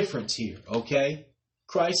a difference here, okay?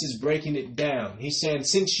 Christ is breaking it down. He's saying,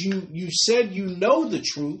 since you said you know the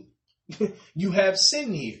truth, you have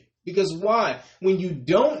sin here. Because why? When you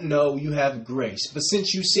don't know, you have grace. But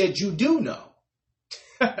since you said you do know,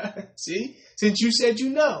 see? Since you said you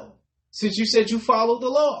know, since you said you follow the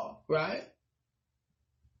law, right?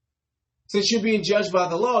 Since you're being judged by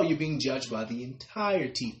the law, you're being judged by the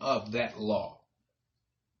entirety of that law.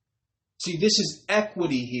 See, this is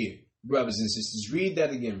equity here, brothers and sisters. Read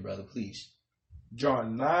that again, brother, please.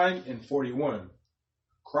 John 9 and 41.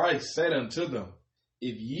 Christ said unto them,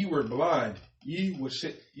 if ye were blind, ye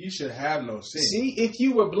should have no sin. See, if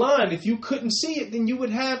you were blind, if you couldn't see it, then you would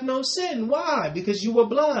have no sin. Why? Because you were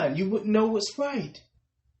blind. You wouldn't know what's right.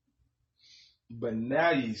 But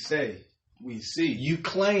now ye say, we see. You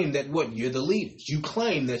claim that you're the leaders. You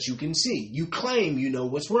claim that you can see. You claim you know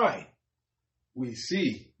what's right. We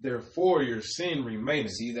see, therefore your sin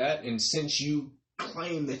remaineth. See that? And since you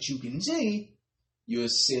claim that you can see, your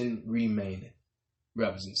sin remaineth,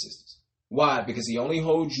 brothers and sisters. Why? Because he only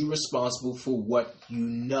holds you responsible for what you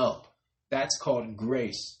know. That's called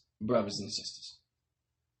grace, brothers and sisters.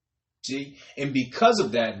 See? And because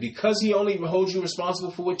of that, because he only holds you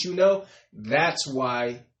responsible for what you know, that's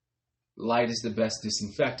why light is the best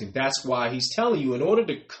disinfectant. That's why he's telling you, in order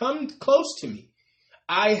to come close to me,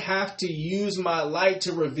 I have to use my light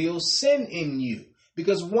to reveal sin in you.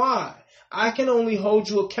 Because why? I can only hold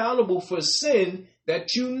you accountable for sin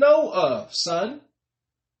that you know of, son.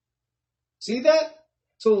 See that?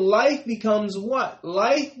 So life becomes what?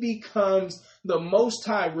 Life becomes the Most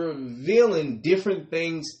High revealing different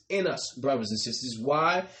things in us, brothers and sisters.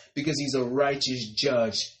 Why? Because he's a righteous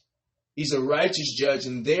judge. He's a righteous judge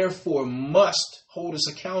and therefore must hold us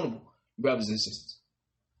accountable, brothers and sisters.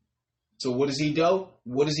 So what does he do?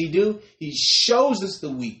 What does he do? He shows us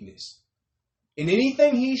the weakness. And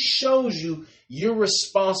anything he shows you, you're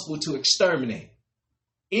responsible to exterminate.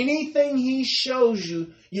 Anything he shows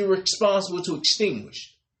you, you're responsible to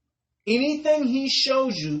extinguish. Anything he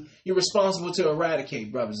shows you, you're responsible to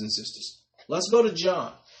eradicate, brothers and sisters. Let's go to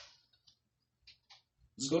John.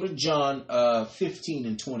 Let's go to John 15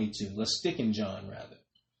 and 22. Let's stick in John, rather.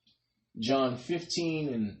 John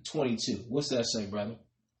 15 and 22. What's that say, brother?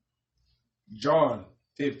 John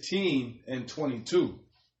 15 and 22.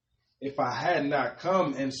 If I had not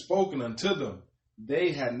come and spoken unto them,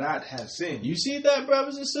 they had not had sin. You see that,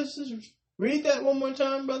 brothers and sisters? Read that one more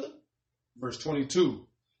time, brother. Verse 22.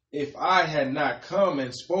 If I had not come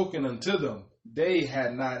and spoken unto them, they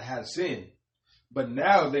had not had sin. But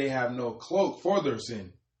now they have no cloak for their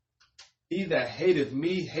sin. He that hateth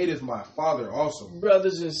me hateth my Father also.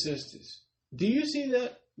 Brothers and sisters, do you see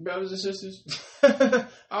that, brothers and sisters?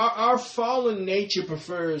 our fallen nature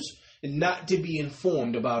prefers not to be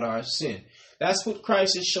informed about our sin. That's what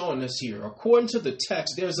Christ is showing us here. According to the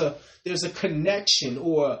text, there's a connection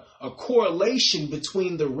or a correlation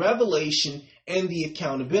between the revelation and the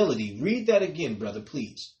accountability. Read that again, brother,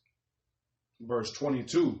 please. Verse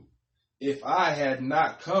 22. If I had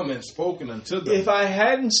not come and spoken unto them. If I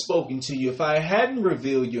hadn't spoken to you, if I hadn't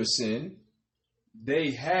revealed your sin.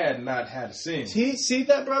 They had not had sin. See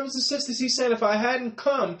that, brothers and sisters? He said, if I hadn't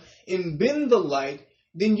come and been the light,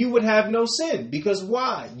 then you would have no sin. Because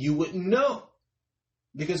why? You wouldn't know.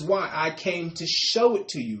 Because why? I came to show it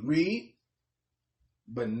to you. Read.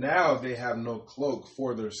 But now they have no cloak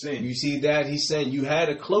for their sin. You see that? He's saying you had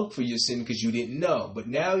a cloak for your sin because you didn't know. But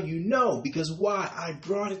now you know. Because why? I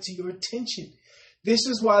brought it to your attention. This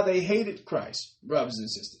is why they hated Christ, brothers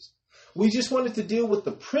and sisters. We just wanted to deal with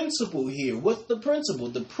the principle here. What's the principle?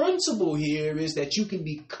 The principle here is that you can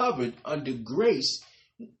be covered under grace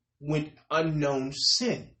with unknown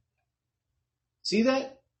sin. See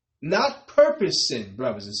that? Not purpose sin,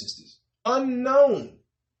 brothers and sisters. Unknown.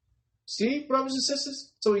 See, brothers and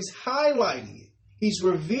sisters? So he's highlighting it. He's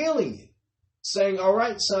revealing it. Saying, all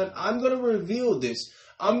right, son, I'm going to reveal this.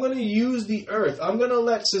 I'm going to use the earth. I'm going to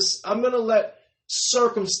let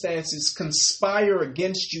circumstances conspire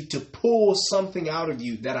against you to pull something out of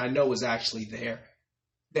you that I know is actually there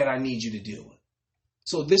that I need you to deal with.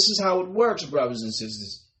 So this is how it works, brothers and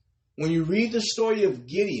sisters. When you read the story of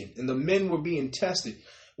Gideon and the men were being tested,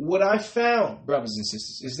 what I found, brothers and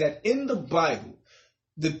sisters, is that in the Bible,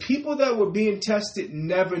 the people that were being tested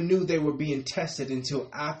never knew they were being tested until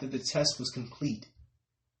after the test was complete.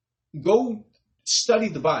 Go study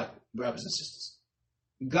the Bible, brothers and sisters.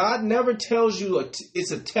 God never tells you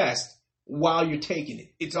it's a test while you're taking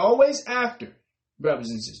it. It's always after,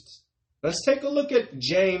 brothers and sisters. Let's take a look at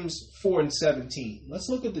James 4 and 17. Let's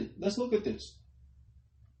look at this.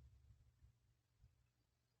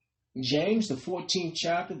 James, the 14th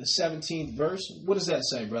chapter, the 17th verse. What does that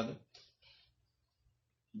say, brother?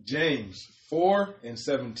 James 4 and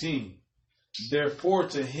 17. Therefore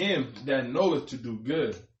to him that knoweth to do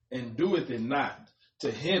good, and doeth it not, to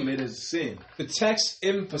him it is sin. The text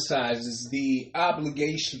emphasizes the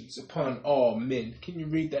obligations upon all men. Can you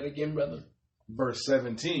read that again, brother? Verse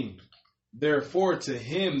 17. Therefore to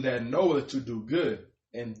him that knoweth to do good,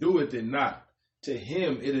 and doeth it not, to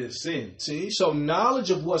him it is sin. See, so knowledge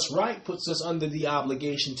of what's right puts us under the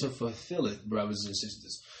obligation to fulfill it, brothers and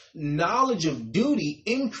sisters. Knowledge of duty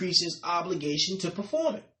increases obligation to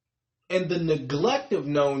perform it. And the neglect of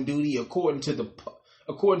known duty, according to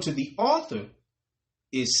the author,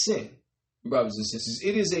 is sin, brothers and sisters.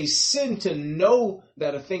 It is a sin to know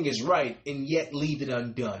that a thing is right and yet leave it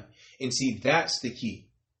undone. And see, that's the key.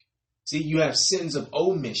 See, you have sins of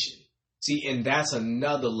omission. See, and that's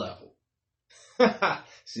another level.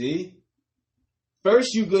 See?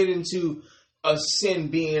 First you get into a sin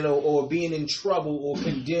being or being in trouble or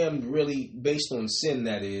condemned really based on sin,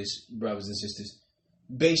 that is, brothers and sisters.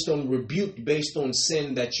 based on rebuke, based on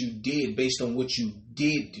sin that you did, based on what you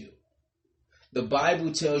did do. The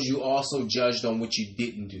Bible tells you also judged on what you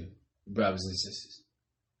didn't do, brothers and sisters.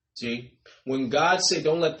 See, when God said,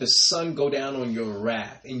 don't let the sun go down on your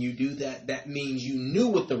wrath, and you do that, that means you knew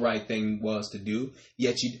what the right thing was to do,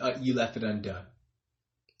 yet you left it undone.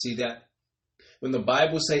 See that? When the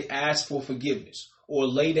Bible say ask for forgiveness or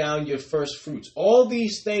lay down your first fruits, all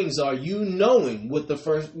these things are you knowing what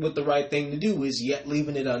the right thing to do is, yet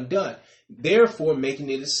leaving it undone, therefore making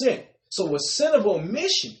it a sin. So a sin of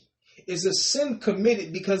omission is a sin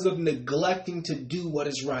committed because of neglecting to do what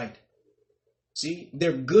is right. See,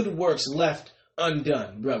 they're good works left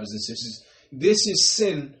undone, brothers and sisters. This is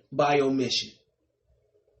sin by omission.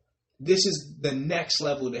 This is the next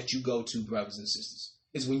level that you go to, brothers and sisters.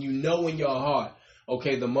 Is when you know in your heart,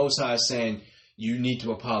 okay, the Most High is saying, you need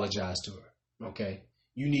to apologize to her, okay?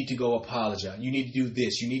 You need to go apologize. You need to do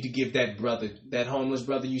this. You need to give that brother, that homeless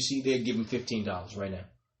brother you see there, give him $15 right now.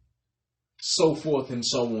 So forth and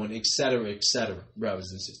so on, etc.,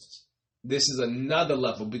 brothers and sisters. This is another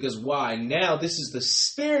level, because why? Now this is the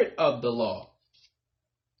spirit of the law.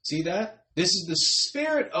 See that? This is the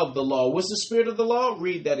spirit of the law. What's the spirit of the law?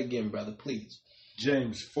 Read that again, brother, please.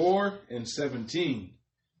 James 4:17.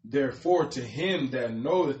 Therefore, to him that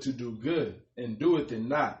knoweth to do good and doeth it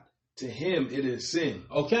not, to him it is sin.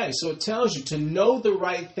 Okay, so it tells you to know the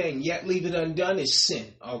right thing, yet leave it undone is sin.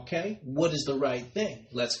 Okay, what is the right thing?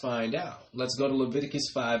 Let's find out. Let's go to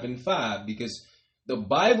Leviticus 5:5, because the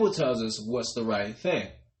Bible tells us what's the right thing.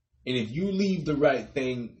 And if you leave the right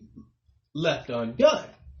thing left undone,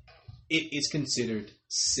 it is considered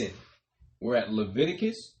sin. We're at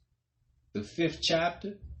Leviticus, the 5th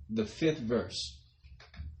chapter, the 5th verse.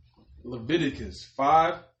 Leviticus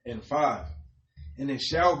 5:5. And it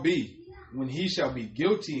shall be, when he shall be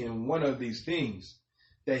guilty in one of these things,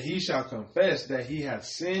 that he shall confess that he hath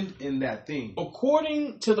sinned in that thing.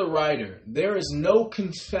 According to the writer, there is no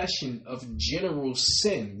confession of general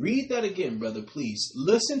sin. Read that again, brother, please.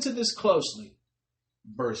 Listen to this closely.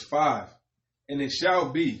 Verse 5. And it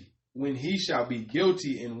shall be, when he shall be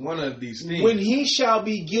guilty in one of these things. When he shall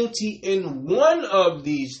be guilty in one of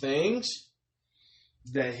these things,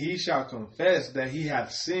 that he shall confess that he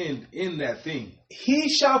hath sinned in that thing. He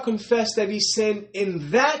shall confess that he sinned in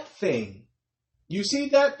that thing. You see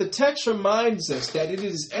that? The text reminds us that it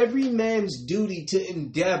is every man's duty to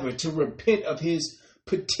endeavor to repent of his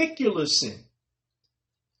particular sin.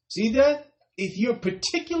 See that? If your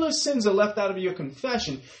particular sins are left out of your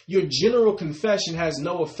confession, your general confession has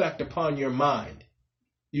no effect upon your mind.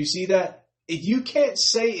 You see that? If you can't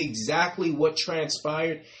say exactly what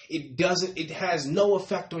transpired, it has no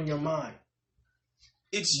effect on your mind.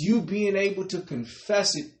 It's you being able to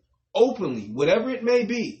confess it openly, whatever it may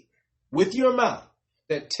be, with your mouth,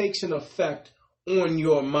 that takes an effect on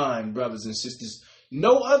your mind, brothers and sisters.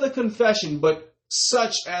 No other confession but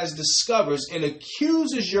such as discovers and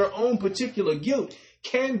accuses your own particular guilt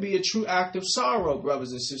can be a true act of sorrow,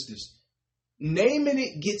 brothers and sisters. Naming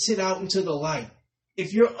it gets it out into the light.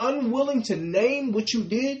 If you're unwilling to name what you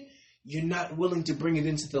did, you're not willing to bring it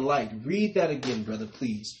into the light. Read that again, brother,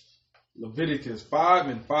 please. Leviticus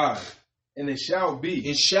 5:5. And it shall be.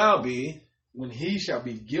 It shall be. When he shall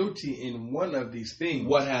be guilty in one of these things.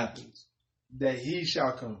 What happens? That he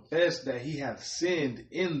shall confess that he hath sinned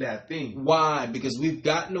in that thing. Why? Because we've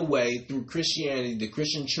gotten away through Christianity, the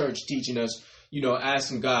Christian church teaching us,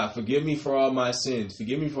 asking God, forgive me for all my sins.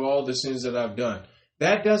 Forgive me for all the sins that I've done.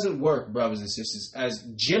 That doesn't work, brothers and sisters. As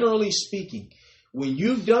generally speaking, when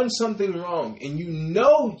you've done something wrong and you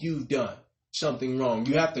know you've done something wrong,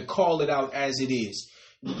 you have to call it out as it is.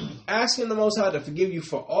 Asking the Most High to forgive you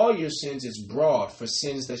for all your sins is broad for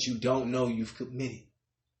sins that you don't know you've committed.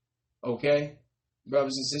 Okay,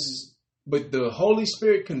 brothers and sisters? But the Holy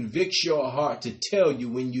Spirit convicts your heart to tell you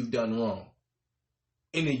when you've done wrong.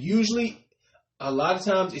 And it usually, a lot of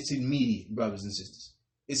times, it's immediate, brothers and sisters.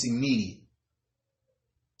 It's immediate.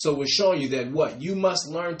 So we're showing you that what? You must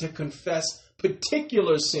learn to confess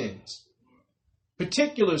particular sins.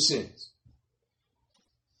 Particular sins.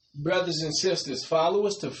 Brothers and sisters, follow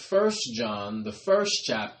us to 1 John, the 1st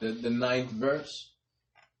chapter, the 9th verse.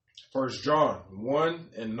 1 John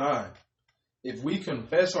 1:9. If we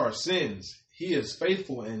confess our sins, he is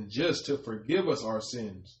faithful and just to forgive us our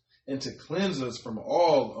sins and to cleanse us from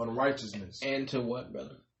all unrighteousness. And to what,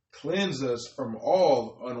 brother? Cleanse us from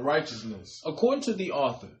all unrighteousness. According to the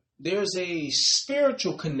author, there's a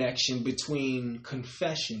spiritual connection between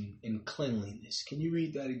confession and cleanliness. Can you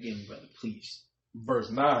read that again, brother, please?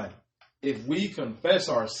 Verse 9. If we confess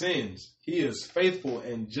our sins, he is faithful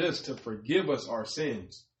and just to forgive us our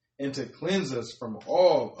sins and to cleanse us from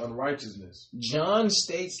all unrighteousness. John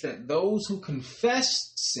states that those who confess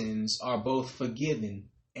sins are both forgiven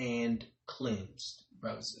and cleansed,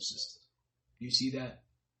 brothers and sisters. You see that?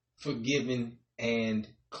 Forgiven and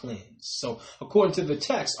cleansed. So, according to the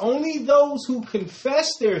text, only those who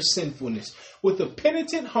confess their sinfulness with a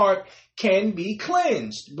penitent heart can be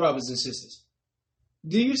cleansed, brothers and sisters.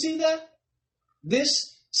 Do you see that?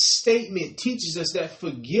 This statement teaches us that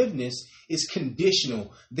forgiveness is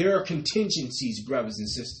conditional. There are contingencies, brothers and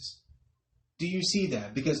sisters. Do you see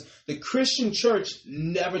that? Because the Christian church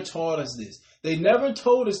never taught us this. They never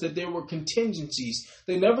told us that there were contingencies.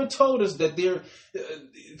 They never told us that their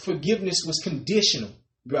forgiveness was conditional,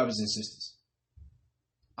 brothers and sisters.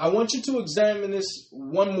 I want you to examine this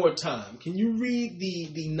one more time. Can you read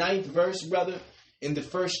the 9th verse, brother, in the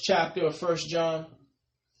 1st chapter of 1 John?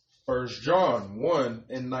 1 John 1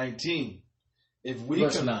 and 19. If we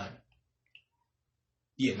Verse 9.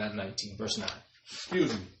 Yeah, not 19. Verse 9.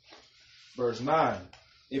 Excuse me. Verse 9.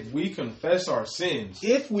 If we confess our sins,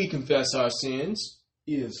 He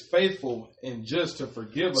is faithful and just to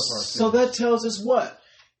forgive us our sins. So that tells us what?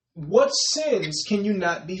 What sins can you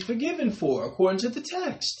not be forgiven for, according to the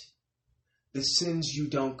text? The sins you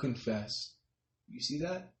don't confess. You see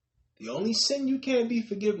that? The only sin you can't be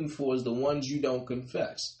forgiven for is the ones you don't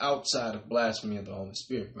confess, outside of blasphemy of the Holy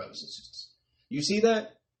Spirit, brothers and sisters. You see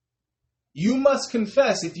that? You must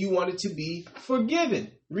confess if you want it to be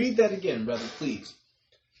forgiven. Read that again, brother, please.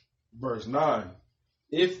 Verse 9.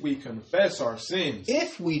 If we confess our sins,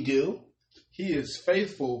 if we do, He is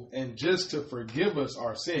faithful and just to forgive us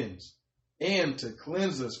our sins and to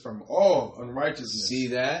cleanse us from all unrighteousness. See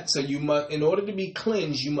that? So you must, in order to be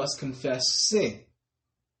cleansed, you must confess sin.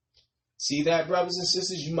 See that, brothers and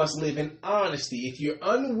sisters? You must live in honesty. If you're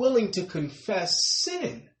unwilling to confess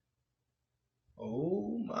sin,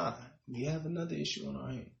 oh my, we have another issue on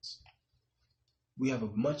our hands. We have a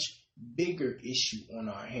much bigger issue on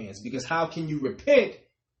our hands, because how can you repent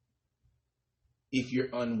if you're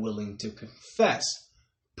unwilling to confess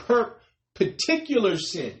particular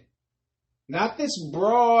sin? Not this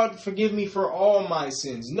broad, forgive me for all my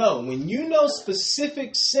sins. No, when you know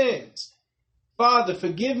specific sins, Father,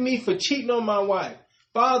 forgive me for cheating on my wife.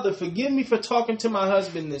 Father, forgive me for talking to my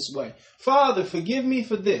husband this way. Father, forgive me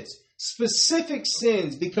for this. Specific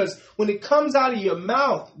sins, because when it comes out of your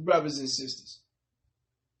mouth, brothers and sisters,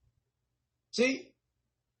 see,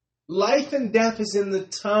 life and death is in the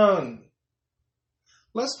tongue.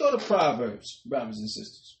 Let's go to Proverbs, brothers and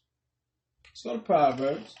sisters. Let's go to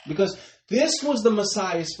Proverbs, because this was the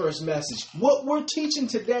Messiah's first message. What we're teaching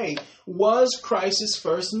today was Christ's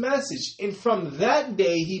first message. And from that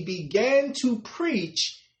day, He began to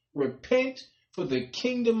preach, repent, for the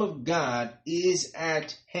kingdom of God is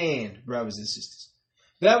at hand, brothers and sisters.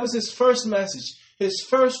 That was His first message. His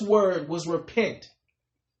first word was repent.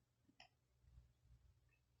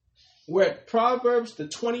 We're at Proverbs, the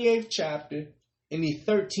 28th chapter, in the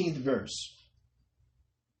 13th verse.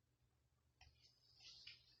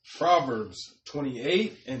 Proverbs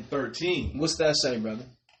 28 and 13. What's that say, brother?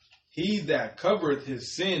 He that covereth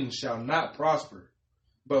his sins shall not prosper,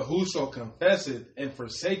 but whoso confesseth and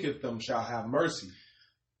forsaketh them shall have mercy.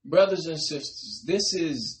 Brothers and sisters, this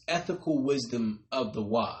is ethical wisdom of the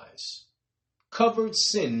wise. Covered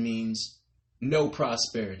sin means no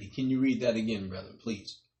prosperity. Can you read that again, brother,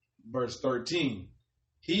 please? Verse 13.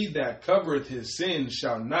 He that covereth his sins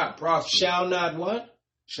shall not prosper. Shall not what?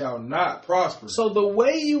 Shall not prosper. So the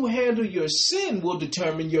way you handle your sin will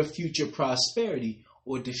determine your future prosperity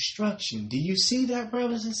or destruction. Do you see that,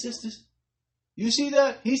 brothers and sisters? You see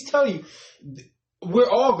that? He's telling you, we're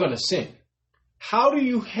all going to sin. How do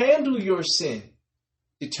you handle your sin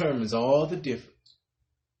determines all the difference.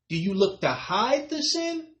 Do you look to hide the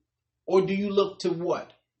sin, or do you look to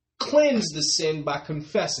what? Cleanse the sin by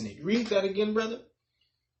confessing it. Read that again, brother.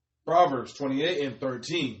 Proverbs 28 and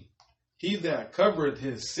 13. He that covereth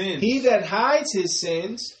his sins. He that hides his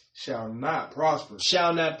sins. Shall not prosper.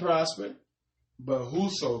 Shall not prosper. But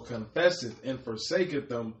whoso confesseth and forsaketh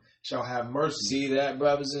them shall have mercy. See that,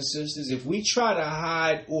 brothers and sisters? If we try to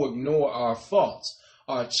hide or ignore our faults,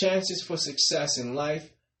 our chances for success in life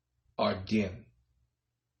are dim.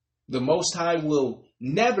 The Most High will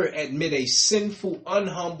never admit a sinful,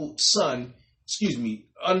 unhumbled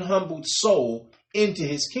soul into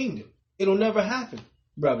His kingdom. It'll never happen,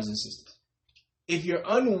 brothers and sisters. If you're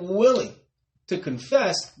unwilling to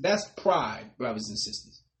confess, that's pride, brothers and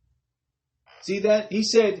sisters. See that? He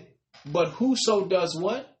said, but whoso does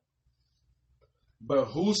what? But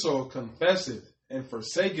whoso confesseth and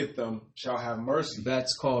forsaketh them shall have mercy.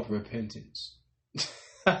 That's called repentance.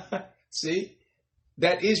 See?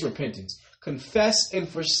 That is repentance. confess and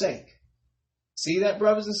forsake. See that,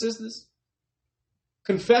 brothers and sisters?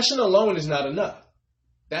 Confession alone is not enough.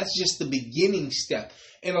 That's just the beginning step.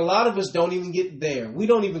 And a lot of us don't even get there. We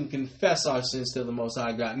don't even confess our sins to the Most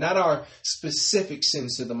High God. Not our specific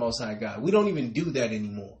sins to the Most High God. We don't even do that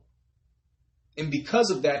anymore. And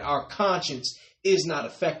because of that, our conscience is not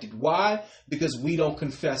affected. Why? Because we don't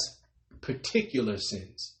confess particular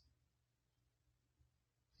sins.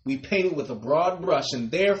 We paint it with a broad brush, and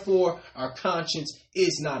therefore our conscience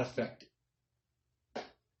is not affected.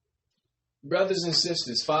 Brothers and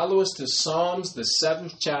sisters, follow us to Psalms, the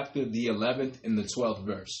 7th chapter, the 11th and the 12th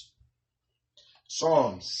verse.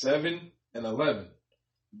 Psalms 7 and 11.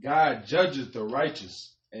 God judgeth the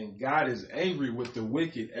righteous, and God is angry with the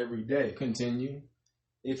wicked every day. Continue.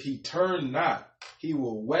 If he turn not, he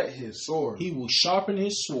will whet his sword. He will sharpen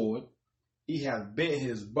his sword. He hath bent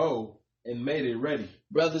his bow and made it ready.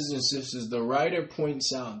 Brothers and sisters, the writer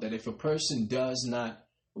points out that if a person does not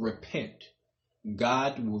repent,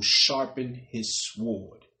 God will sharpen his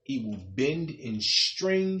sword. He will bend and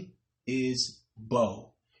string his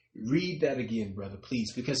bow. Read that again, brother,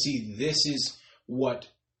 please. Because see, this is what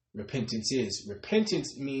repentance is.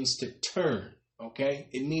 Repentance means to turn, okay?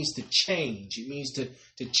 It means to change. It means to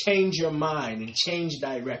change your mind and change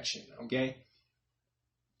direction, okay?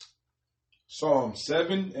 Psalm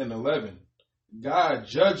 7 and 11. God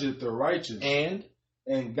judgeth the righteous.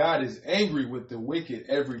 And God is angry with the wicked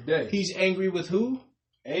every day. He's angry with who?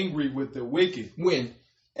 Angry with the wicked. When?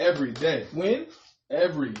 Every day. When?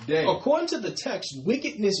 Every day. According to the text,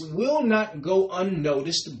 wickedness will not go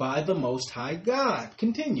unnoticed by the Most High God.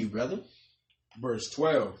 Continue, brother. Verse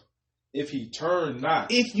 12. If he turn not.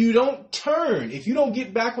 If you don't turn, if you don't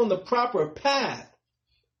get back on the proper path.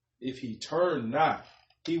 If he turn not,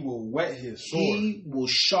 he will whet his sword. He will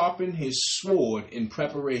sharpen his sword in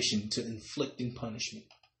preparation to inflicting punishment.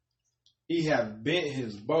 He hath bent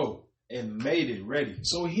his bow and made it ready.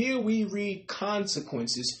 So here we read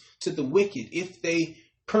consequences to the wicked if they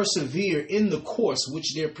persevere in the course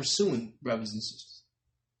which they're pursuing, brothers and sisters.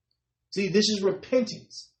 See, this is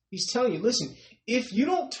repentance. He's telling you, listen, if you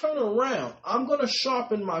don't turn around, I'm going to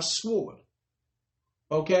sharpen my sword.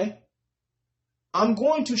 Okay? I'm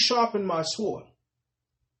going to sharpen my sword.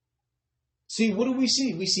 See, what do we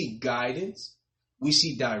see? We see guidance. We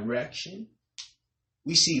see direction.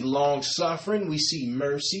 We see long suffering. We see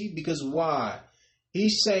mercy. Because why?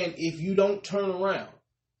 He's saying, if you don't turn around,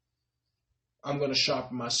 I'm going to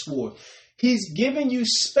sharpen my sword. He's giving you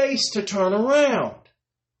space to turn around.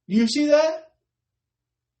 You see that?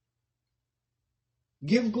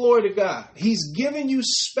 Give glory to God. He's giving you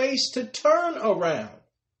space to turn around.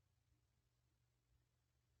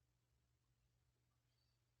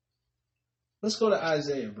 Let's go to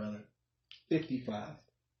Isaiah, brother. 55.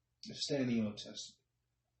 Let's stay in the Old Testament.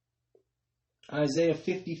 Isaiah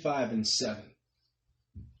 55 and 7.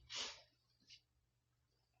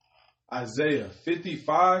 Isaiah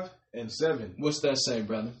 55 and 7. What's that say,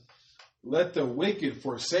 brother? Let the wicked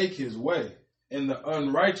forsake his way, and the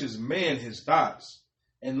unrighteous man his thoughts,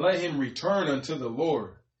 and let him return unto the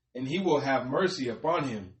Lord, and he will have mercy upon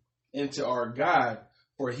him, and to our God,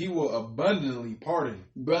 for he will abundantly pardon.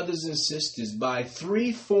 Brothers and sisters, by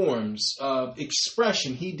 3 forms of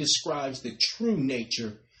expression, he describes the true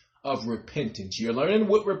nature of repentance. You're learning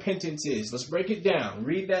what repentance is. Let's break it down.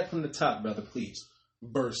 Read that from the top, brother, please.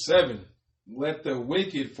 Verse 7. Let the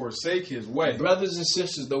wicked forsake his way. Brothers and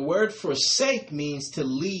sisters, the word forsake means to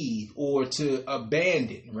leave or to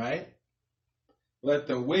abandon, right? Let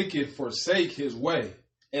the wicked forsake his way,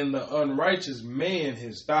 and the unrighteous man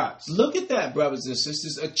his thoughts. Look at that, brothers and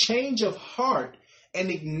sisters. A change of heart and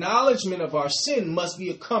acknowledgement of our sin must be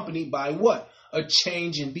accompanied by what? A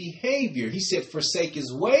change in behavior. He said forsake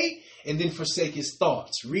his way and then forsake his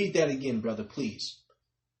thoughts. Read that again, brother, please.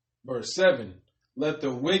 Verse 7. Let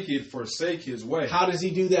the wicked forsake his way. How does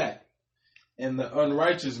he do that? And the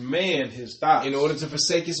unrighteous man his thoughts. In order to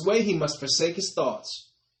forsake his way, he must forsake his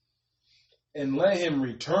thoughts. And let him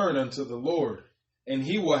return unto the Lord, and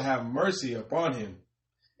he will have mercy upon him,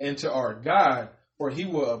 and to our God, for he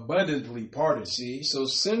will abundantly pardon. See, so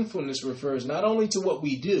sinfulness refers not only to what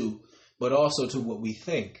we do, but also to what we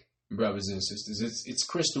think, brothers and sisters. It's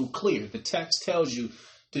crystal clear. The text tells you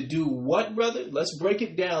to do what, brother? Let's break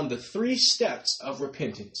it down, the 3 steps of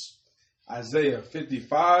repentance. Isaiah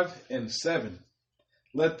 55 and 7.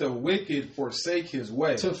 Let the wicked forsake his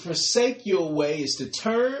way. To forsake your way is to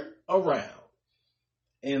turn around.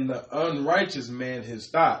 And the unrighteous man his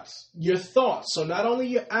thoughts. Your thoughts. So not only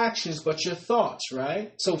your actions, but your thoughts,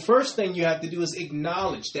 right? So first thing you have to do is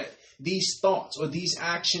acknowledge that these thoughts or these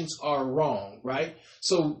actions are wrong, right?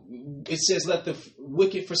 So it says, let the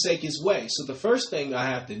wicked forsake his way. So the first thing I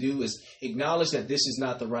have to do is acknowledge that this is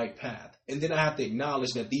not the right path. And then I have to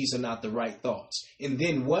acknowledge that these are not the right thoughts. And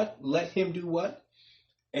then what? Let him do what?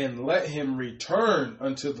 And let him return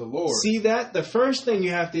unto the Lord. See that? The first thing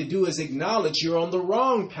you have to do is acknowledge you're on the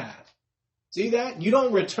wrong path. See that? You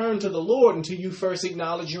don't return to the Lord until you first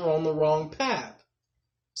acknowledge you're on the wrong path.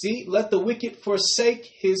 See? Let the wicked forsake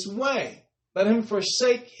his way. Let him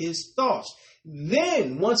forsake his thoughts.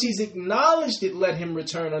 Then, once he's acknowledged it, let him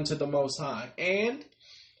return unto the Most High.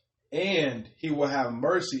 And he will have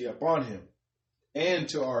mercy upon him, and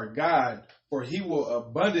to our God, for he will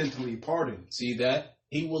abundantly pardon. See that?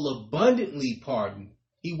 He will abundantly pardon.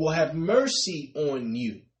 He will have mercy on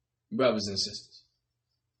you, brothers and sisters.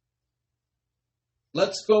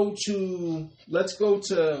 Let's go to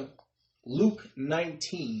Luke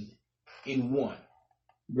 19:1,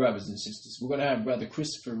 brothers and sisters. We're going to have Brother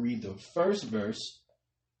Christopher read the first verse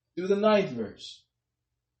through the 9th verse.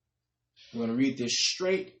 We're going to read this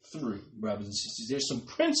straight through, brothers and sisters. There's some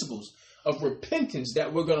principles of repentance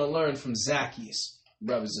that we're going to learn from Zacchaeus,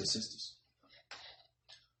 brothers and sisters.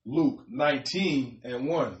 Luke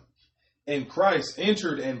 19:1. And Christ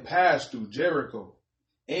entered and passed through Jericho.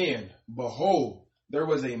 And, behold, there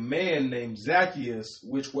was a man named Zacchaeus,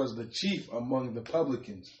 which was the chief among the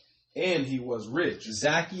publicans, and he was rich.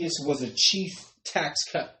 Zacchaeus was a chief tax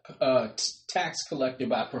collector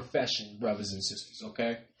by profession, brothers and sisters,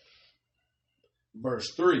 okay? Verse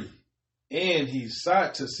 3. And he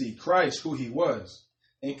sought to see Christ who he was,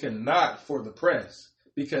 and could not for the press,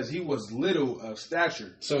 because he was little of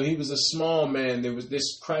stature. So he was a small man.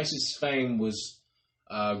 Christ's fame was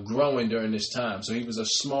growing during this time. So he was a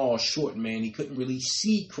small, short man. He couldn't really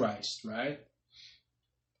see Christ, right?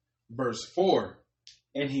 Verse 4.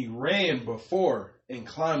 And he ran before and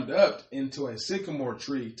climbed up into a sycamore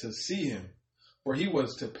tree to see him, for he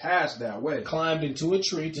was to pass that way. Climbed into a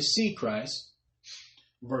tree to see Christ.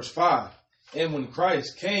 Verse 5. And when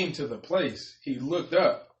Christ came to the place, he looked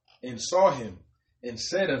up and saw him, and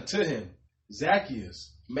said unto him,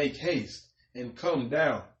 Zacchaeus, make haste, and come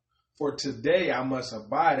down, for today I must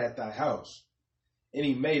abide at thy house. And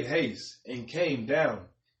he made haste, and came down,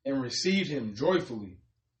 and received him joyfully.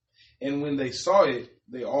 And when they saw it,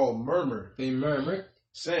 they all murmured. They murmured,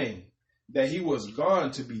 saying, that he was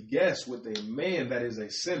gone to be guest with a man that is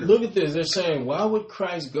a sinner. Look at this. They're saying, why would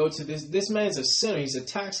Christ go to this? This man's a sinner. He's a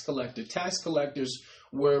tax collector. Tax collectors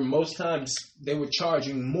were most times, they were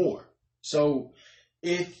charging more. So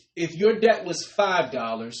if your debt was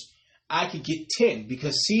 $5, I could get 10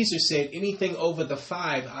 because Caesar said anything over the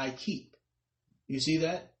 5 I keep. You see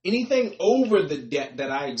that? Anything over the debt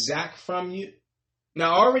that I exact from you.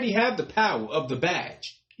 Now I already have the power of the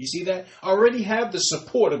badge. You see that? I already have the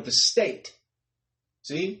support of the state.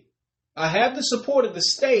 See? I have the support of the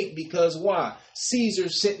state because why? Caesar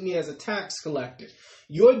sent me as a tax collector.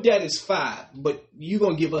 Your debt is 5, but you're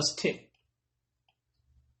going to give us 10.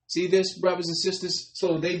 See this, brothers and sisters?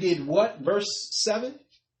 So they did what? Verse 7?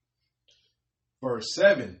 Verse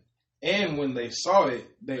 7. And when they saw it,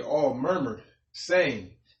 they all murmured,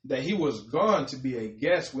 saying that he was gone to be a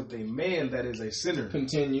guest with a man that is a sinner.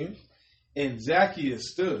 Continue. And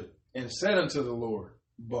Zacchaeus stood and said unto the Lord,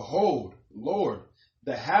 Behold, Lord,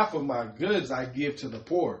 the half of my goods I give to the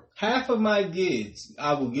poor. Half of my goods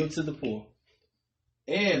I will give to the poor.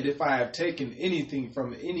 And if I have taken anything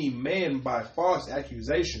from any man by false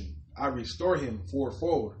accusation, I restore him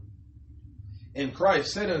fourfold. And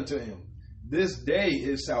Christ said unto him, This day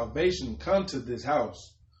is salvation come to this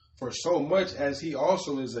house, for so much as he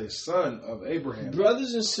also is a son of Abraham.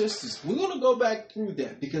 Brothers and sisters, we're going to go back through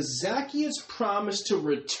that because Zacchaeus promised to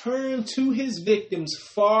return to his victims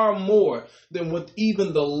far more than what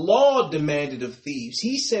even the law demanded of thieves.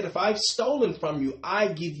 He said, if I've stolen from you, I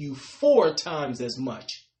give you 4 times as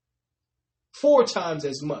much. 4 times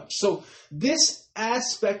as much. So this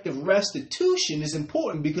aspect of restitution is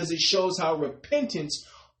important because it shows how repentance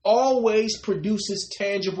always produces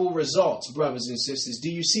tangible results, brothers and sisters. Do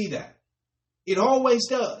you see that? It always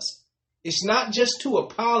does. It's not just to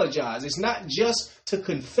apologize. It's not just to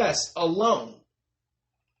confess alone.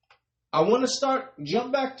 I want to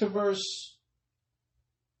jump back to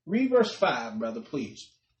read verse 5, brother, please.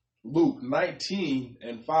 Luke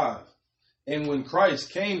 19:5. And when Christ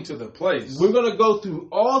came to the place. We're going to go through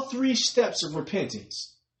all 3 steps of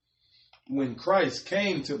repentance. When Christ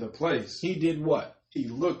came to the place. He did what? He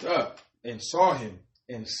looked up and saw him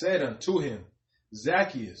and said unto him,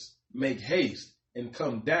 Zacchaeus, make haste and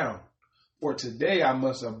come down, for today I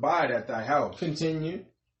must abide at thy house. Continue.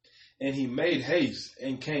 And he made haste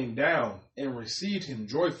and came down and received him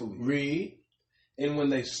joyfully. Read. And when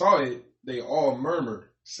they saw it, they all murmured,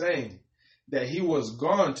 saying that he was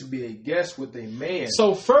gone to be a guest with a man.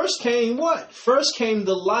 So first came what? First came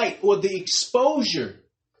the light or the exposure.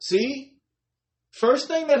 See? First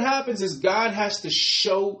thing that happens is God has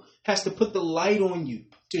to put the light on you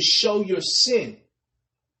to show your sin.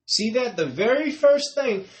 See that? The very first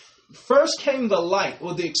thing, first came the light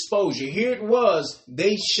or the exposure. Here it was,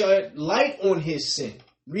 they shed light on his sin.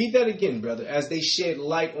 Read that again, brother, as they shed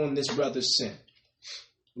light on this brother's sin.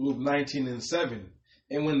 Luke 19:7.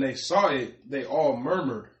 And when they saw it, they all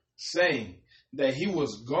murmured, saying that he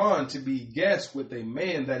was gone to be guest with a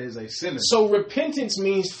man that is a sinner. So repentance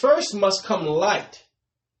means first must come light,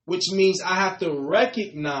 which means I have to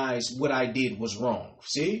recognize what I did was wrong.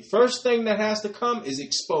 See, first thing that has to come is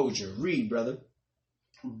exposure. Read, brother.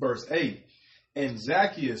 Verse 8. And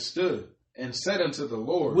Zacchaeus stood and said unto the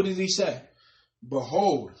Lord, What did he say?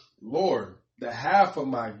 Behold, Lord, the half of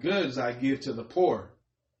my goods I give to the poor.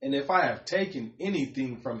 And if I have taken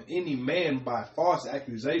anything from any man by false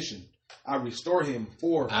accusation, I restore him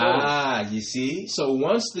fourfold. You see? So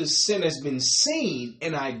once the sin has been seen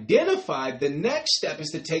and identified, the next step is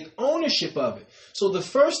to take ownership of it. So the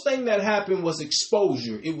first thing that happened was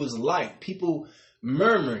exposure. It was light. People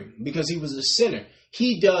murmuring because he was a sinner.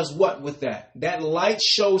 He does what with that? That light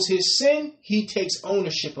shows his sin. He takes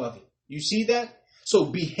ownership of it. You see that?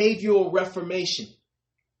 So behavioral reformation.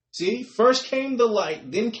 See, first came the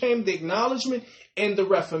light, then came the acknowledgement and the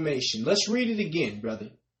reformation. Let's read it again, brother.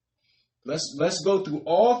 Let's go through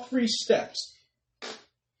all three steps.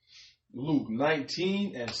 Luke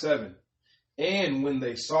 19:7. And when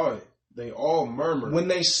they saw it, they all murmured. When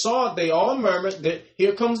they saw it, they all murmured that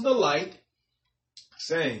here comes the light,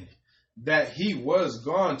 saying that he was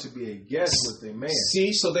gone to be a guest with a man.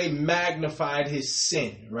 See, so they magnified his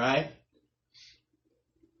sin, right?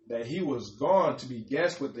 That he was gone to be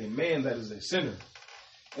guest with a man that is a sinner.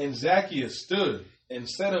 And Zacchaeus stood and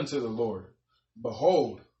said unto the Lord,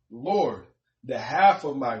 Behold, Lord, the half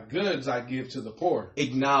of my goods I give to the poor.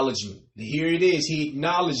 Acknowledgement. Here it is. He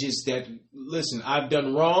acknowledges that, listen, I've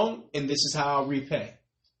done wrong, and this is how I'll repay.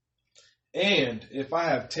 And if I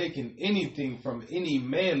have taken anything from any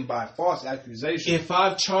man by false accusation, if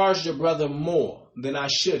I've charged a brother more than I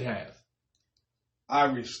should have, I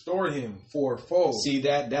restore him fourfold. See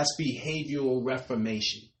that? That's behavioral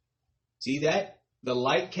reformation. See that? The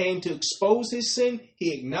light came to expose his sin.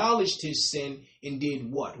 He acknowledged his sin and did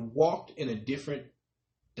what? Walked in a different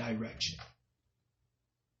direction.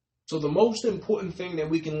 So the most important thing that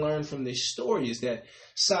we can learn from this story is that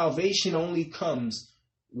salvation only comes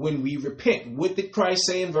when we repent. What did Christ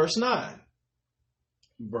say in verse 9?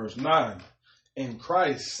 Verse 9. And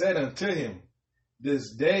Christ said unto him,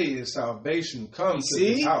 This day is salvation come to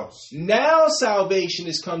this house. Now salvation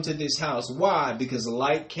has come to this house. Why? Because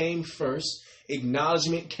light came first,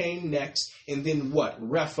 acknowledgement came next, and then what?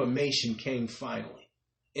 Reformation came finally.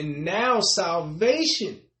 And now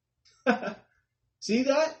salvation. See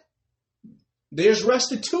that? There's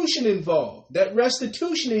restitution involved. That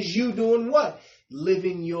restitution is you doing what?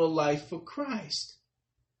 Living your life for Christ.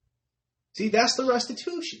 See, that's the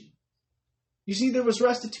restitution. You see, there was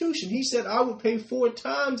restitution. He said, I would pay 4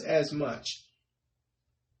 times as much.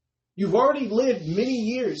 You've already lived many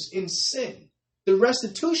years in sin. The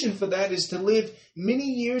restitution for that is to live many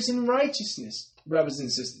years in righteousness, brothers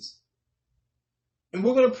and sisters. And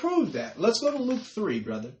we're going to prove that. Let's go to Luke 3,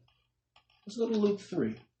 brother. Let's go to Luke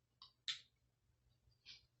 3.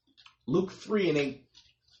 Luke 3:8,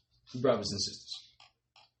 brothers and sisters.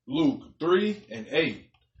 Luke 3:8.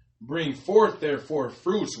 Bring forth therefore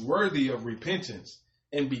fruits worthy of repentance,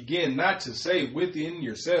 and begin not to say within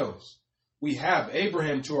yourselves, We have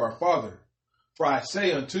Abraham to our father. For I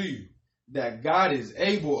say unto you, that God is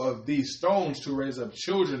able of these stones to raise up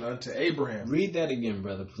children unto Abraham. Read that again,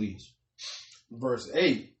 brother, please. Verse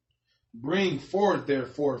 8. Bring forth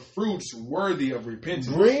therefore fruits worthy of repentance.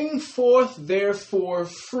 Bring forth therefore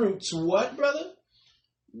fruits, what, brother?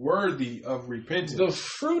 Worthy of repentance. The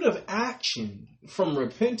fruit of action from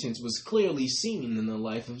repentance was clearly seen in the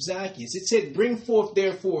life of Zacchaeus. It said, bring forth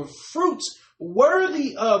therefore fruits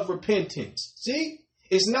worthy of repentance. See?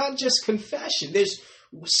 It's not just confession. There's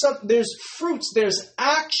fruits, there's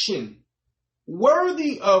action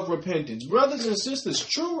worthy of repentance. Brothers and sisters,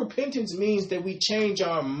 true repentance means that we change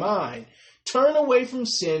our mind, turn away from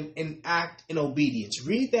sin, and act in obedience.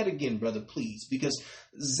 Read that again, brother, please, because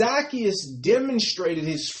Zacchaeus demonstrated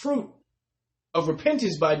his fruit of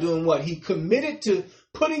repentance by doing what? He committed to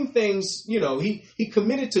putting things, he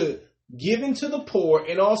committed to giving to the poor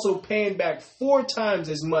and also paying back 4 times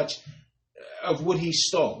as much of what he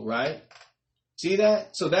stole, right? See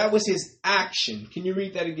that? So that was his action. Can you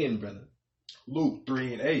read that again, brother? Luke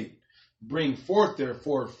 3:8. Bring forth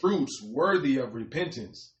therefore fruits worthy of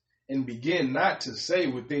repentance, and begin not to say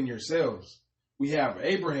within yourselves, we have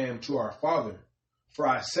Abraham to our father. For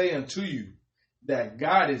I say unto you, that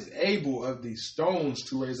God is able of these stones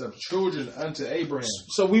to raise up children unto Abraham.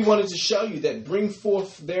 So we wanted to show you that bring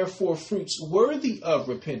forth therefore fruits worthy of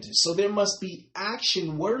repentance. So there must be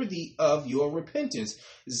action worthy of your repentance.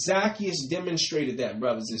 Zacchaeus demonstrated that,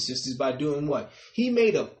 brothers and sisters, by doing what? He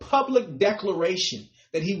made a public declaration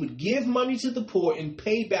that he would give money to the poor and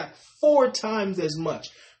pay back 4 times as much.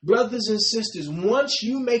 Brothers and sisters, once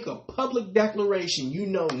you make a public declaration, you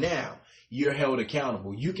know now you're held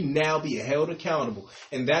accountable. You can now be held accountable.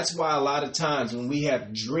 And that's why a lot of times when we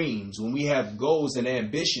have dreams, when we have goals and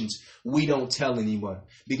ambitions, we don't tell anyone.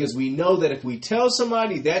 Because we know that if we tell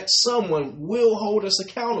somebody, that someone will hold us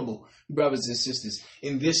accountable, brothers and sisters.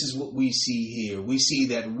 And this is what we see here. We see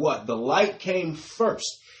that what? The light came first.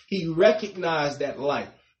 He recognized that light.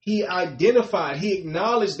 He identified, he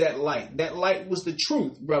acknowledged that light. That light was the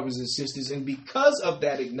truth, brothers and sisters. And because of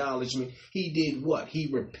that acknowledgement, he did what? He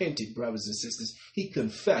repented, brothers and sisters. He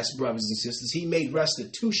confessed, brothers and sisters. He made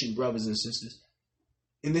restitution, brothers and sisters.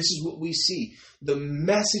 And this is what we see. The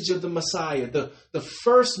message of the Messiah, the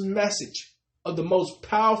first message of the most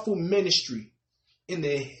powerful ministry in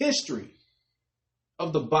the history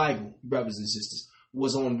of the Bible, brothers and sisters,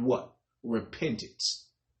 was on what? Repentance.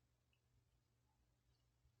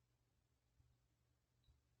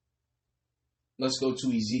 Let's go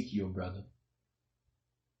to Ezekiel, brother.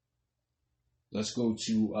 Let's go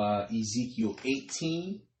to Ezekiel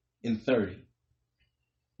 18 and 30.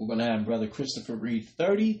 We're going to have Brother Christopher read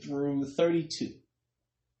 30 through 32.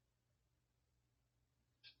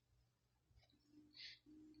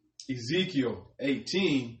 Ezekiel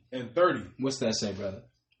 18 and 30. What's that say, brother?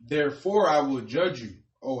 Therefore I will judge you,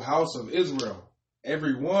 O house of Israel,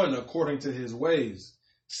 every one according to his ways,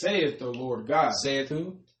 saith the Lord God. Saith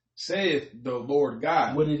who? Saith the Lord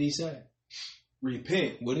God. What did he say?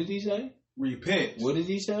 Repent. What did he say? Repent. What did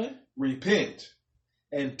he say? Repent,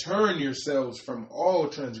 and turn yourselves from all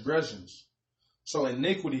transgressions, so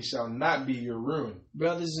iniquity shall not be your ruin.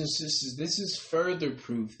 Brothers and sisters, this is further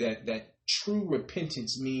proof that true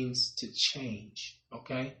repentance means to change,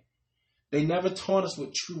 okay? They never taught us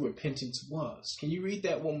what true repentance was. Can you read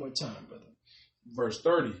that one more time, brother? Verse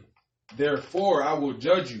 30. Therefore I will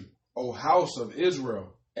judge you, O house of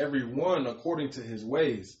Israel, every one according to his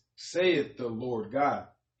ways, saith the Lord God.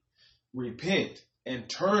 Repent, and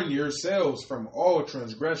turn yourselves from all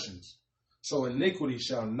transgressions, so iniquity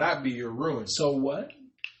shall not be your ruin. So what?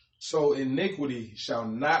 So iniquity shall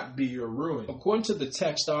not be your ruin. According to the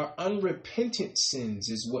text, our unrepentant sins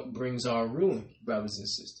is what brings our ruin, brothers and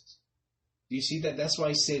sisters. Do you see that? That's why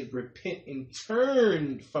he said, repent and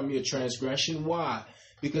turn from your transgression. Why?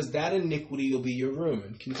 Because that iniquity will be your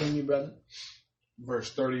ruin. Continue, brother.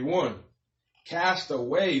 Verse 31. Cast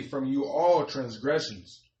away from you all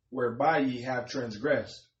transgressions, whereby ye have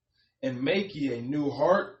transgressed, and make ye a new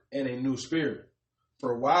heart and a new spirit.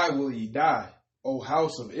 For why will ye die, O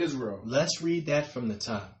house of Israel? Let's read that from the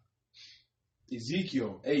top.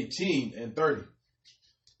 Ezekiel 18 and 30.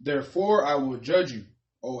 Therefore I will judge you,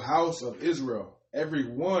 O house of Israel, every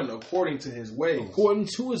one according to his ways. According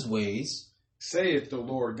to his ways, saith the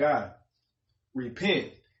Lord God.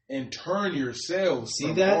 Repent and turn yourselves see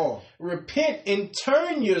from that? all. Repent and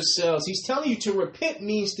turn yourselves. He's telling you to repent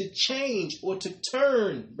means to change or to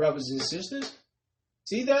turn, brothers and sisters.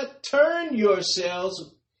 See that? Turn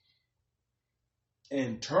yourselves.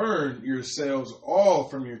 And turn yourselves all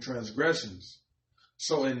from your transgressions,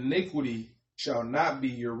 so iniquity shall not be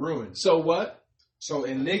your ruin. So what? So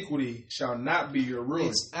iniquity shall not be your ruin.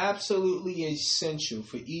 It's absolutely essential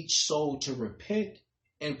for each soul to repent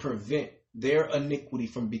and prevent their iniquity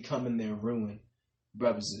from becoming their ruin,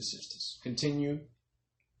 brothers and sisters. Continue.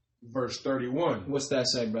 Verse 31. What's that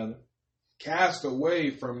say, brother? Cast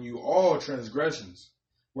away from you all transgressions,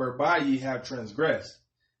 whereby ye have transgressed,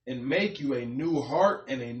 and make you a new heart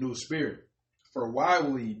and a new spirit. For why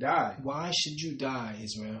will ye die? Why should you die,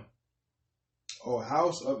 Israel? O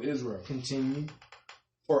house of Israel. Continue.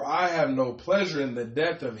 For I have no pleasure in the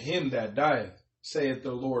death of him that dieth, saith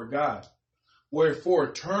the Lord God.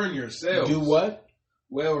 Wherefore turn yourselves. Do what?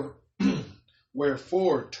 Well,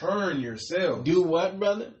 wherefore turn yourselves. Do what,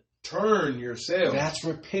 brother? Turn yourselves. That's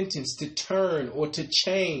repentance, to turn or to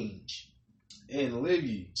change. And live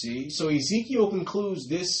ye. See? So Ezekiel concludes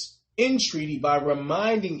this entreaty by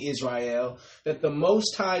reminding Israel that the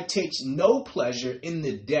Most High takes no pleasure in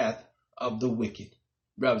the death of the wicked.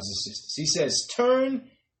 Brothers and sisters. He says, turn,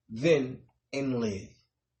 then and live.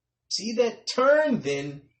 See that? Turn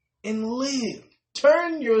then and live.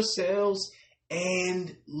 Turn yourselves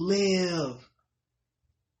and live.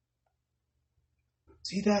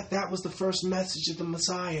 See that? That was the first message of the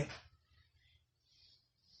Messiah.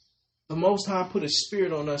 The Most High put a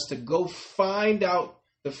spirit on us to go find out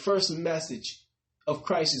the first message of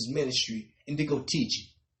Christ's ministry and to go teach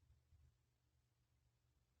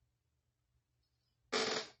it.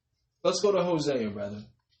 Let's go to Hosea, brother.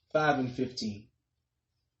 5 and 15.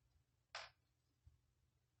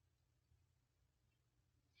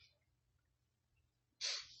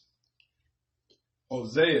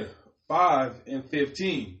 Hosea 5 and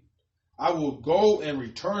 15. I will go and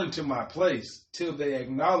return to my place till they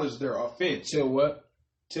acknowledge their offense. Till what?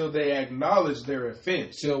 Till they acknowledge their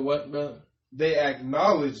offense. Till what, brother? They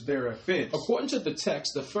acknowledge their offense. According to the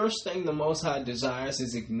text, the first thing the Most High desires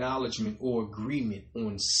is acknowledgement or agreement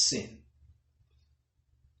on sin.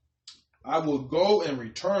 I will go and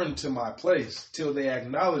return to my place till they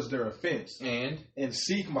acknowledge their offense and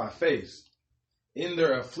seek my face. In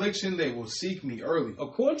their affliction, they will seek me early.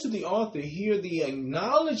 According to the author here, the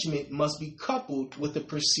acknowledgement must be coupled with the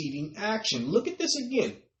preceding action. Look at this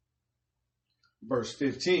again. Verse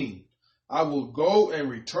 15. I will go and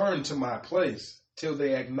return to my place till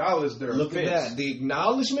they acknowledge their offense. Look at that. The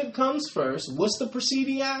acknowledgement comes first. What's the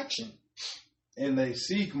preceding action? And they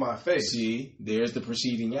seek my face. See, there's the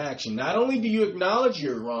preceding action. Not only do you acknowledge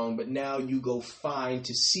you're wrong, but now you go find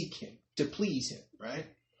to seek him, to please him, right?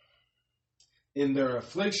 In their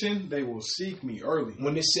affliction, they will seek me early.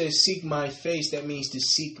 When it says seek my face, that means to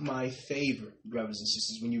seek my favor, brothers and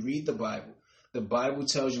sisters. When you read the Bible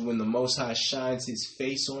tells you when the Most High shines his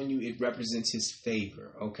face on you, it represents his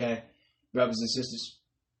favor, okay? Brothers and sisters.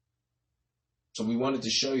 So we wanted to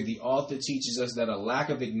show you the author teaches us that a lack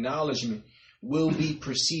of acknowledgement will be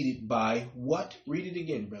preceded by what? Read it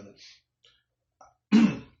again, brother.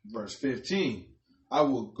 Verse 15. I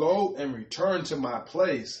will go and return to my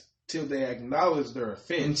place till they acknowledge their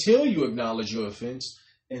offense. Until you acknowledge your offense.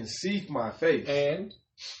 And seek my face.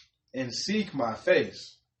 And seek my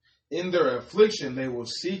face. In their affliction, they will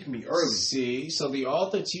seek me early. See, so the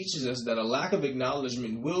author teaches us that a lack of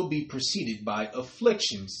acknowledgement will be preceded by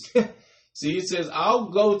afflictions. See, it says, I'll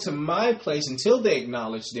go to my place until they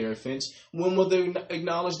acknowledge their offense. When will they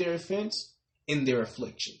acknowledge their offense? In their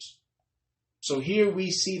afflictions. So here we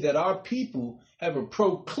see that our people have a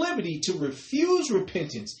proclivity to refuse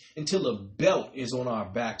repentance until a belt is on our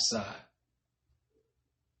backside.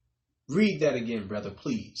 Read that again, brother,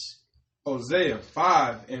 please. Hosea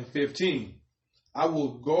 5 and 15. I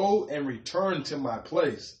will go and return to my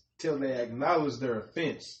place till they acknowledge their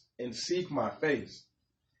offense and seek my face.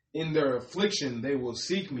 In their affliction, they will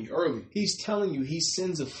seek me early. He's telling you he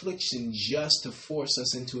sends affliction just to force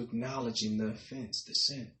us into acknowledging the offense, the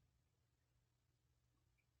sin.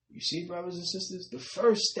 You see, brothers and sisters, the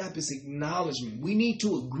first step is acknowledgement. We need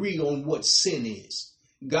to agree on what sin is.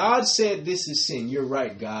 God said this is sin. You're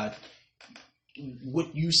right, God.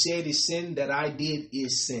 What you said is sin, that I did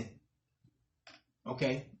is sin.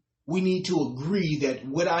 Okay? We need to agree that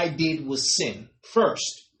what I did was sin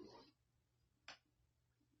first.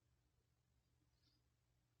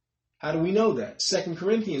 How do we know that? 2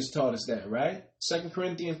 Corinthians taught us that, right? 2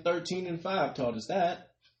 Corinthians 13 and 5 taught us that.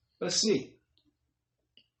 Let's see.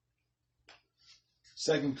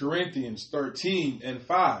 2 Corinthians 13 and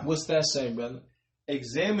 5. What's that saying, brother?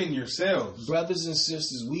 Examine yourselves. Brothers and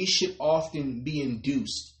sisters, we should often be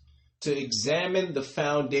induced to examine the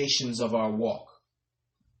foundations of our walk.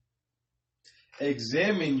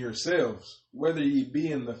 Examine yourselves, whether ye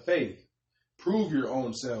be in the faith. Prove your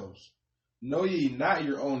own selves. Know ye not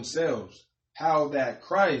your own selves, how that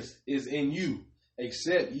Christ is in you,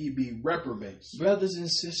 except ye be reprobates. Brothers and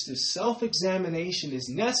sisters, self-examination is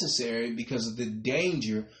necessary because of the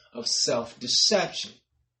danger of self-deception.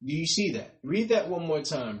 Do you see that? Read that one more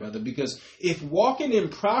time, brother, because if walking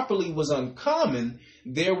improperly was uncommon,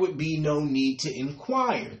 there would be no need to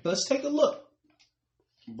inquire. Let's take a look.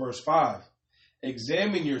 Verse 5.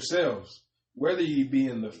 Examine yourselves, whether ye be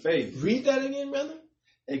in the faith. Read that again, brother.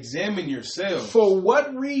 Examine yourselves. For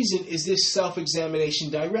what reason is this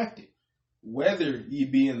self-examination directed? Whether ye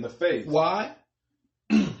be in the faith. Why?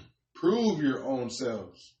 Prove your own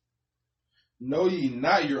selves. Know ye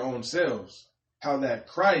not your own selves, how that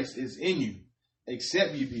Christ is in you,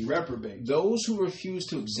 except ye be reprobate. Those who refuse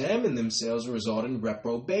to examine themselves result in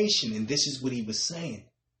reprobation. And this is what he was saying.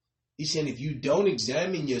 He's saying if you don't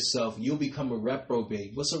examine yourself, you'll become a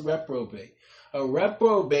reprobate. What's a reprobate? A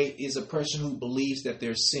reprobate is a person who believes that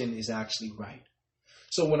their sin is actually right.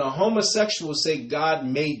 So when a homosexual say, God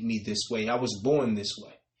made me this way, I was born this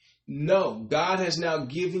way. No, God has now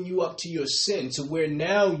given you up to your sin to where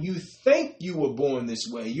now you think you were born this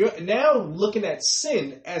way. You're now looking at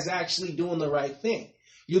sin as actually doing the right thing.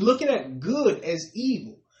 You're looking at good as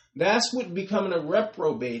evil. That's what becoming a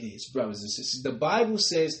reprobate is, brothers and sisters. The Bible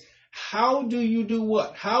says, how do you do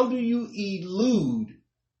what? How do you elude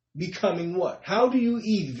becoming what? How do you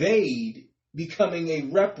evade becoming a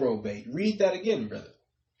reprobate? Read that again, brother.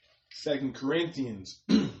 2 Corinthians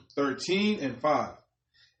 13:5.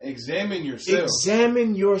 Examine yourself.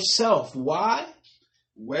 Examine yourself. Why?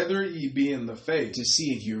 Whether ye be in the faith. To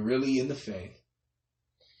see if you're really in the faith.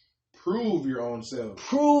 Prove your own self.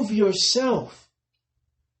 Prove yourself.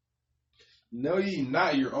 Know ye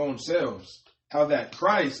not your own selves, how that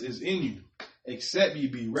Christ is in you, except ye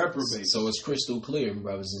be reprobates. So it's crystal clear,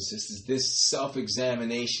 brothers and sisters. This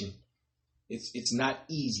self-examination, it's not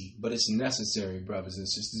easy, but it's necessary, brothers and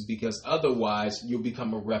sisters, because otherwise you'll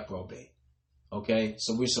become a reprobate. Okay?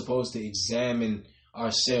 So we're supposed to examine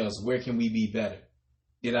ourselves. Where can we be better?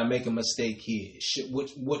 Did I make a mistake here?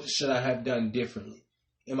 What should I have done differently?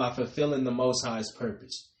 Am I fulfilling the Most High's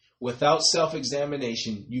purpose? Without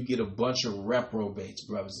self-examination, you get a bunch of reprobates,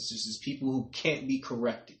 brothers and sisters. People who can't be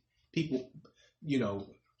corrected. People,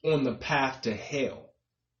 on the path to hell.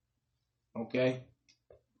 Okay?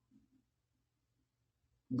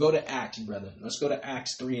 Go to Acts, brother. Let's go to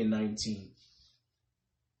Acts 3:19.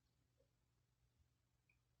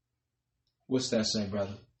 What's that say,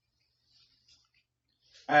 brother?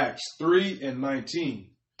 Acts 3:19.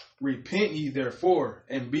 Repent ye therefore,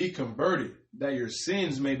 and be converted, that your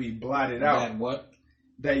sins may be blotted out. That what?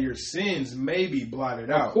 That your sins may be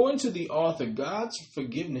blotted out. According to the author, God's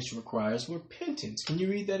forgiveness requires repentance. Can you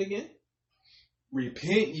read that again?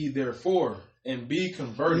 Repent ye therefore, and be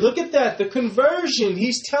converted. Look at that. The conversion.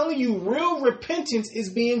 He's telling you real repentance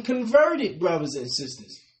is being converted, brothers and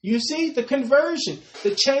sisters. You see, the conversion,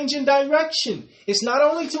 the change in direction. It's not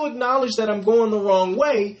only to acknowledge that I'm going the wrong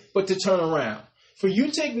way, but to turn around. For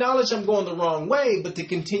you to acknowledge I'm going the wrong way, but to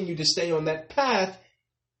continue to stay on that path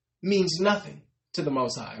means nothing to the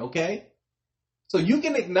Most High, okay? So you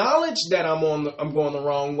can acknowledge that I'm going the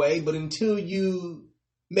wrong way, but until you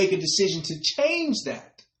make a decision to change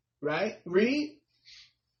that, right? Read.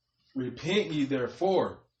 Repent ye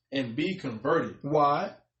therefore, and be converted.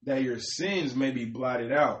 Why? That your sins may be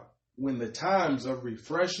blotted out, when the times of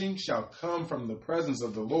refreshing shall come from the presence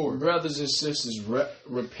of the Lord. Brothers and sisters,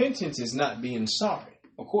 repentance is not being sorry.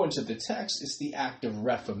 According to the text, it's the act of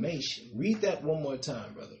reformation. Read that one more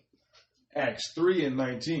time, brother. Acts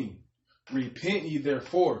 3:19. Repent ye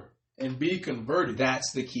therefore, and be converted.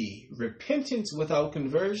 That's the key. Repentance without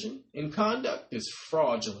conversion in conduct is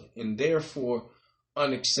fraudulent and therefore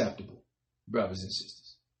unacceptable, brothers and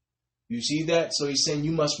sisters. You see that? So he's saying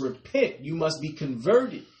you must repent. You must be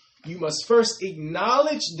converted. You must first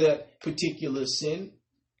acknowledge that particular sin,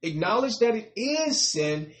 acknowledge that it is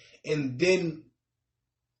sin, and then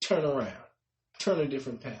turn around, turn a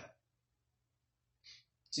different path.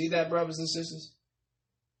 See that, brothers and sisters?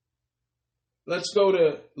 Let's go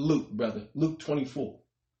to Luke, brother. Luke 24.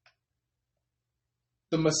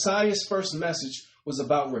 The Messiah's first message was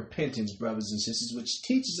about repentance, brothers and sisters, which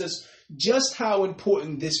teaches us just how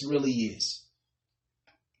important this really is.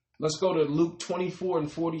 Let's go to Luke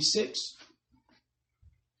 24:46.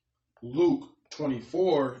 Luke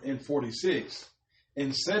 24:46.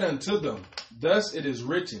 And said unto them, thus it is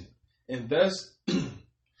written, and thus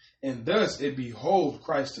it behoved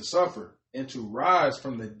Christ to suffer, and to rise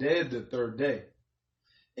from the dead the third day,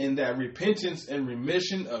 and that repentance and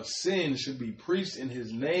remission of sins should be preached in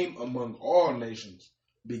his name among all nations,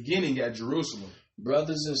 beginning at Jerusalem.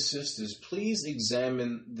 Brothers and sisters, please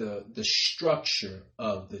examine the structure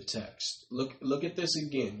of the text. Look at this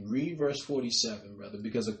again. Read verse 47, brother,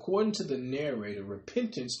 because according to the narrator,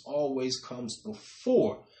 repentance always comes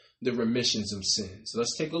before the remissions of sins. So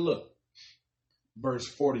let's take a look. Verse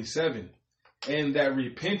 47, and that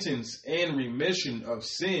repentance and remission of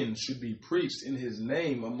sins should be preached in his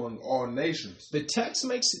name among all nations. The text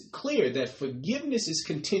makes it clear that forgiveness is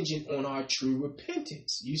contingent on our true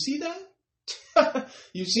repentance. You see that?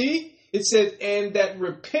 You see? It said, and that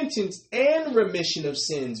repentance and remission of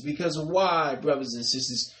sins. Because why, brothers and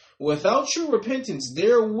sisters? Without true repentance,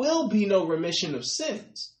 there will be no remission of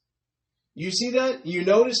sins. You see that? You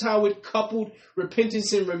notice how it coupled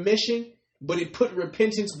repentance and remission, but it put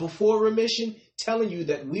repentance before remission, telling you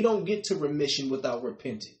that we don't get to remission without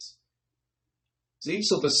repentance. See?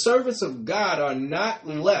 So the servants of God are not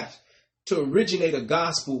left to originate a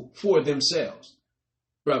gospel for themselves.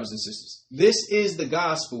 Brothers and sisters, this is the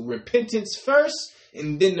gospel. Repentance first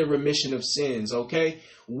and then the remission of sins, okay?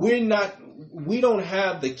 We don't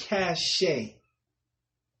have the cachet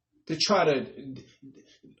to try to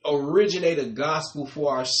originate a gospel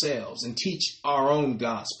for ourselves and teach our own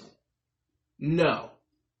gospel. No.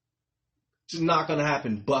 It's not going to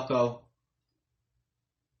happen, bucko.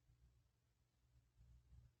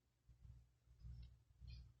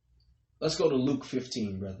 Let's go to Luke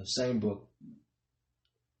 15, brother. Same book.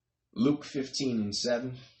 Luke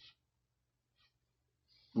 15:7.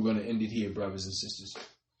 We're going to end it here, brothers and sisters.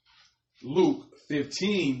 Luke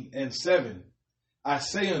 15:7. I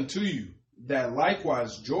say unto you, that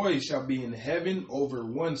likewise joy shall be in heaven over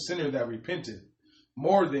one sinner that repenteth,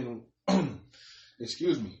 more than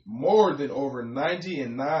over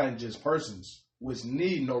 99 just persons, which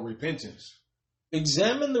need no repentance.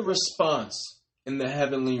 Examine the response in the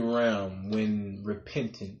heavenly realm when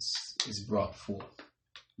repentance is brought forth,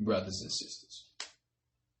 brothers and sisters.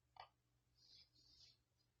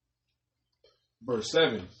 Verse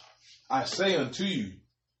 7. I say unto you,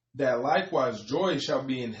 that likewise joy shall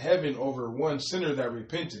be in heaven over one sinner that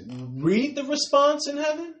repenteth. Read the response in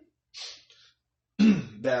heaven.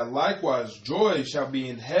 That likewise joy shall be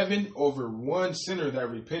in heaven over one sinner that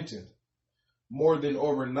repenteth, more than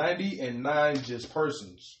over 99 just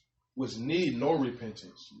persons, which need no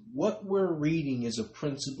repentance. What we're reading is a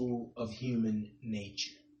principle of human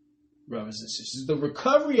nature, brothers and sisters. The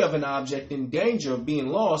recovery of an object in danger of being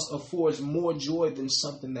lost affords more joy than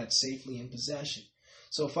something that's safely in possession.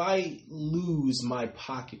 So if I lose my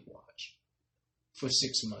pocket watch for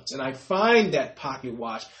 6 months and I find that pocket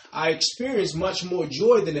watch, I experience much more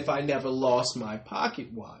joy than if I never lost my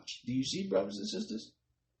pocket watch. Do you see, brothers and sisters?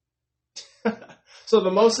 So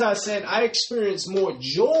the Most High said, I experience more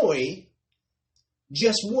joy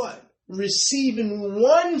just what? Receiving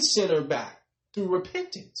one sinner back through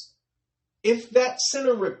repentance. If that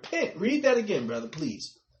sinner repent, read that again, brother,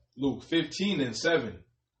 please. Luke 15:7.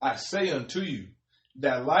 I say unto you,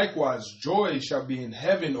 that likewise joy shall be in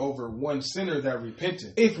heaven over one sinner that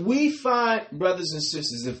repenteth. If we find, brothers and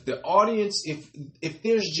sisters, if the audience, if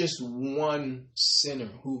there's just one sinner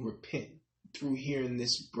who repent through hearing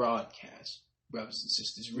this broadcast, brothers and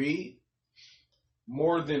sisters, read.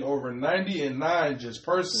 More than over 99 just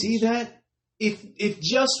persons. See that? If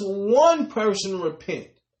just one person repent,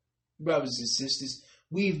 brothers and sisters,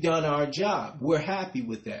 we've done our job. We're happy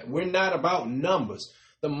with that. We're not about numbers.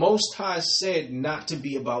 The Most High said not to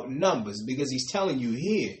be about numbers because he's telling you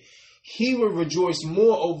here, he will rejoice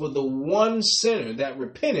more over the one sinner that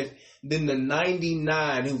repenteth than the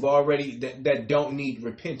 99 who've already, that don't need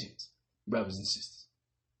repentance, brothers and sisters.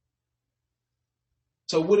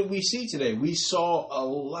 So what did we see today? We saw a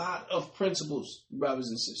lot of principles, brothers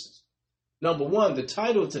and sisters. Number one, the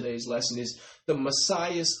title of today's lesson is The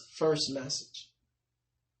Messiah's First Message.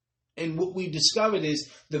 And what we discovered is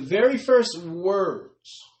the very first words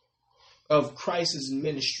of Christ's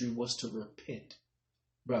ministry was to repent,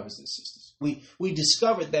 brothers and sisters. We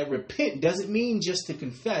discovered that repent doesn't mean just to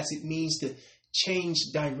confess. It means to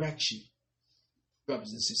change direction,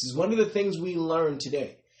 brothers and sisters. One of the things we learned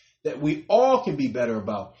today that we all can be better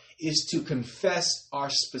about is to confess our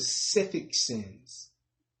specific sins.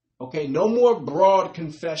 Okay, no more broad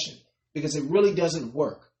confession because it really doesn't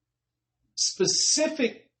work.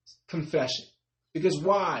 Specific confession. Because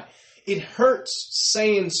why? It hurts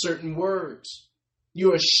saying certain words.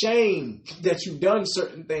 You're ashamed that you've done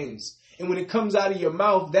certain things. And when it comes out of your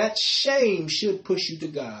mouth, that shame should push you to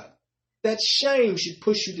God. That shame should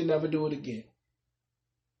push you to never do it again.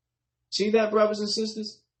 See that, brothers and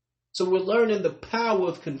sisters? So we're learning the power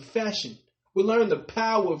of confession. We learn the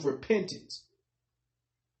power of repentance.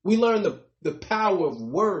 We learn the power of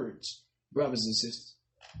words, brothers and sisters.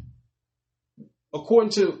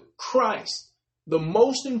 According to Christ, the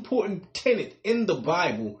most important tenet in the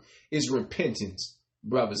Bible is repentance,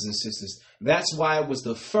 brothers and sisters. That's why it was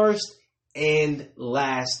the first and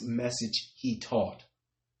last message he taught.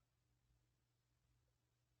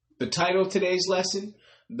 The title of today's lesson,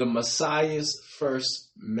 The Messiah's First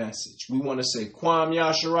Message. We want to say, Kwam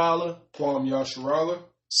Yasharala. Kwam Yasharala.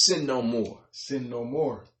 Sin no more. Sin no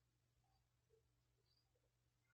more.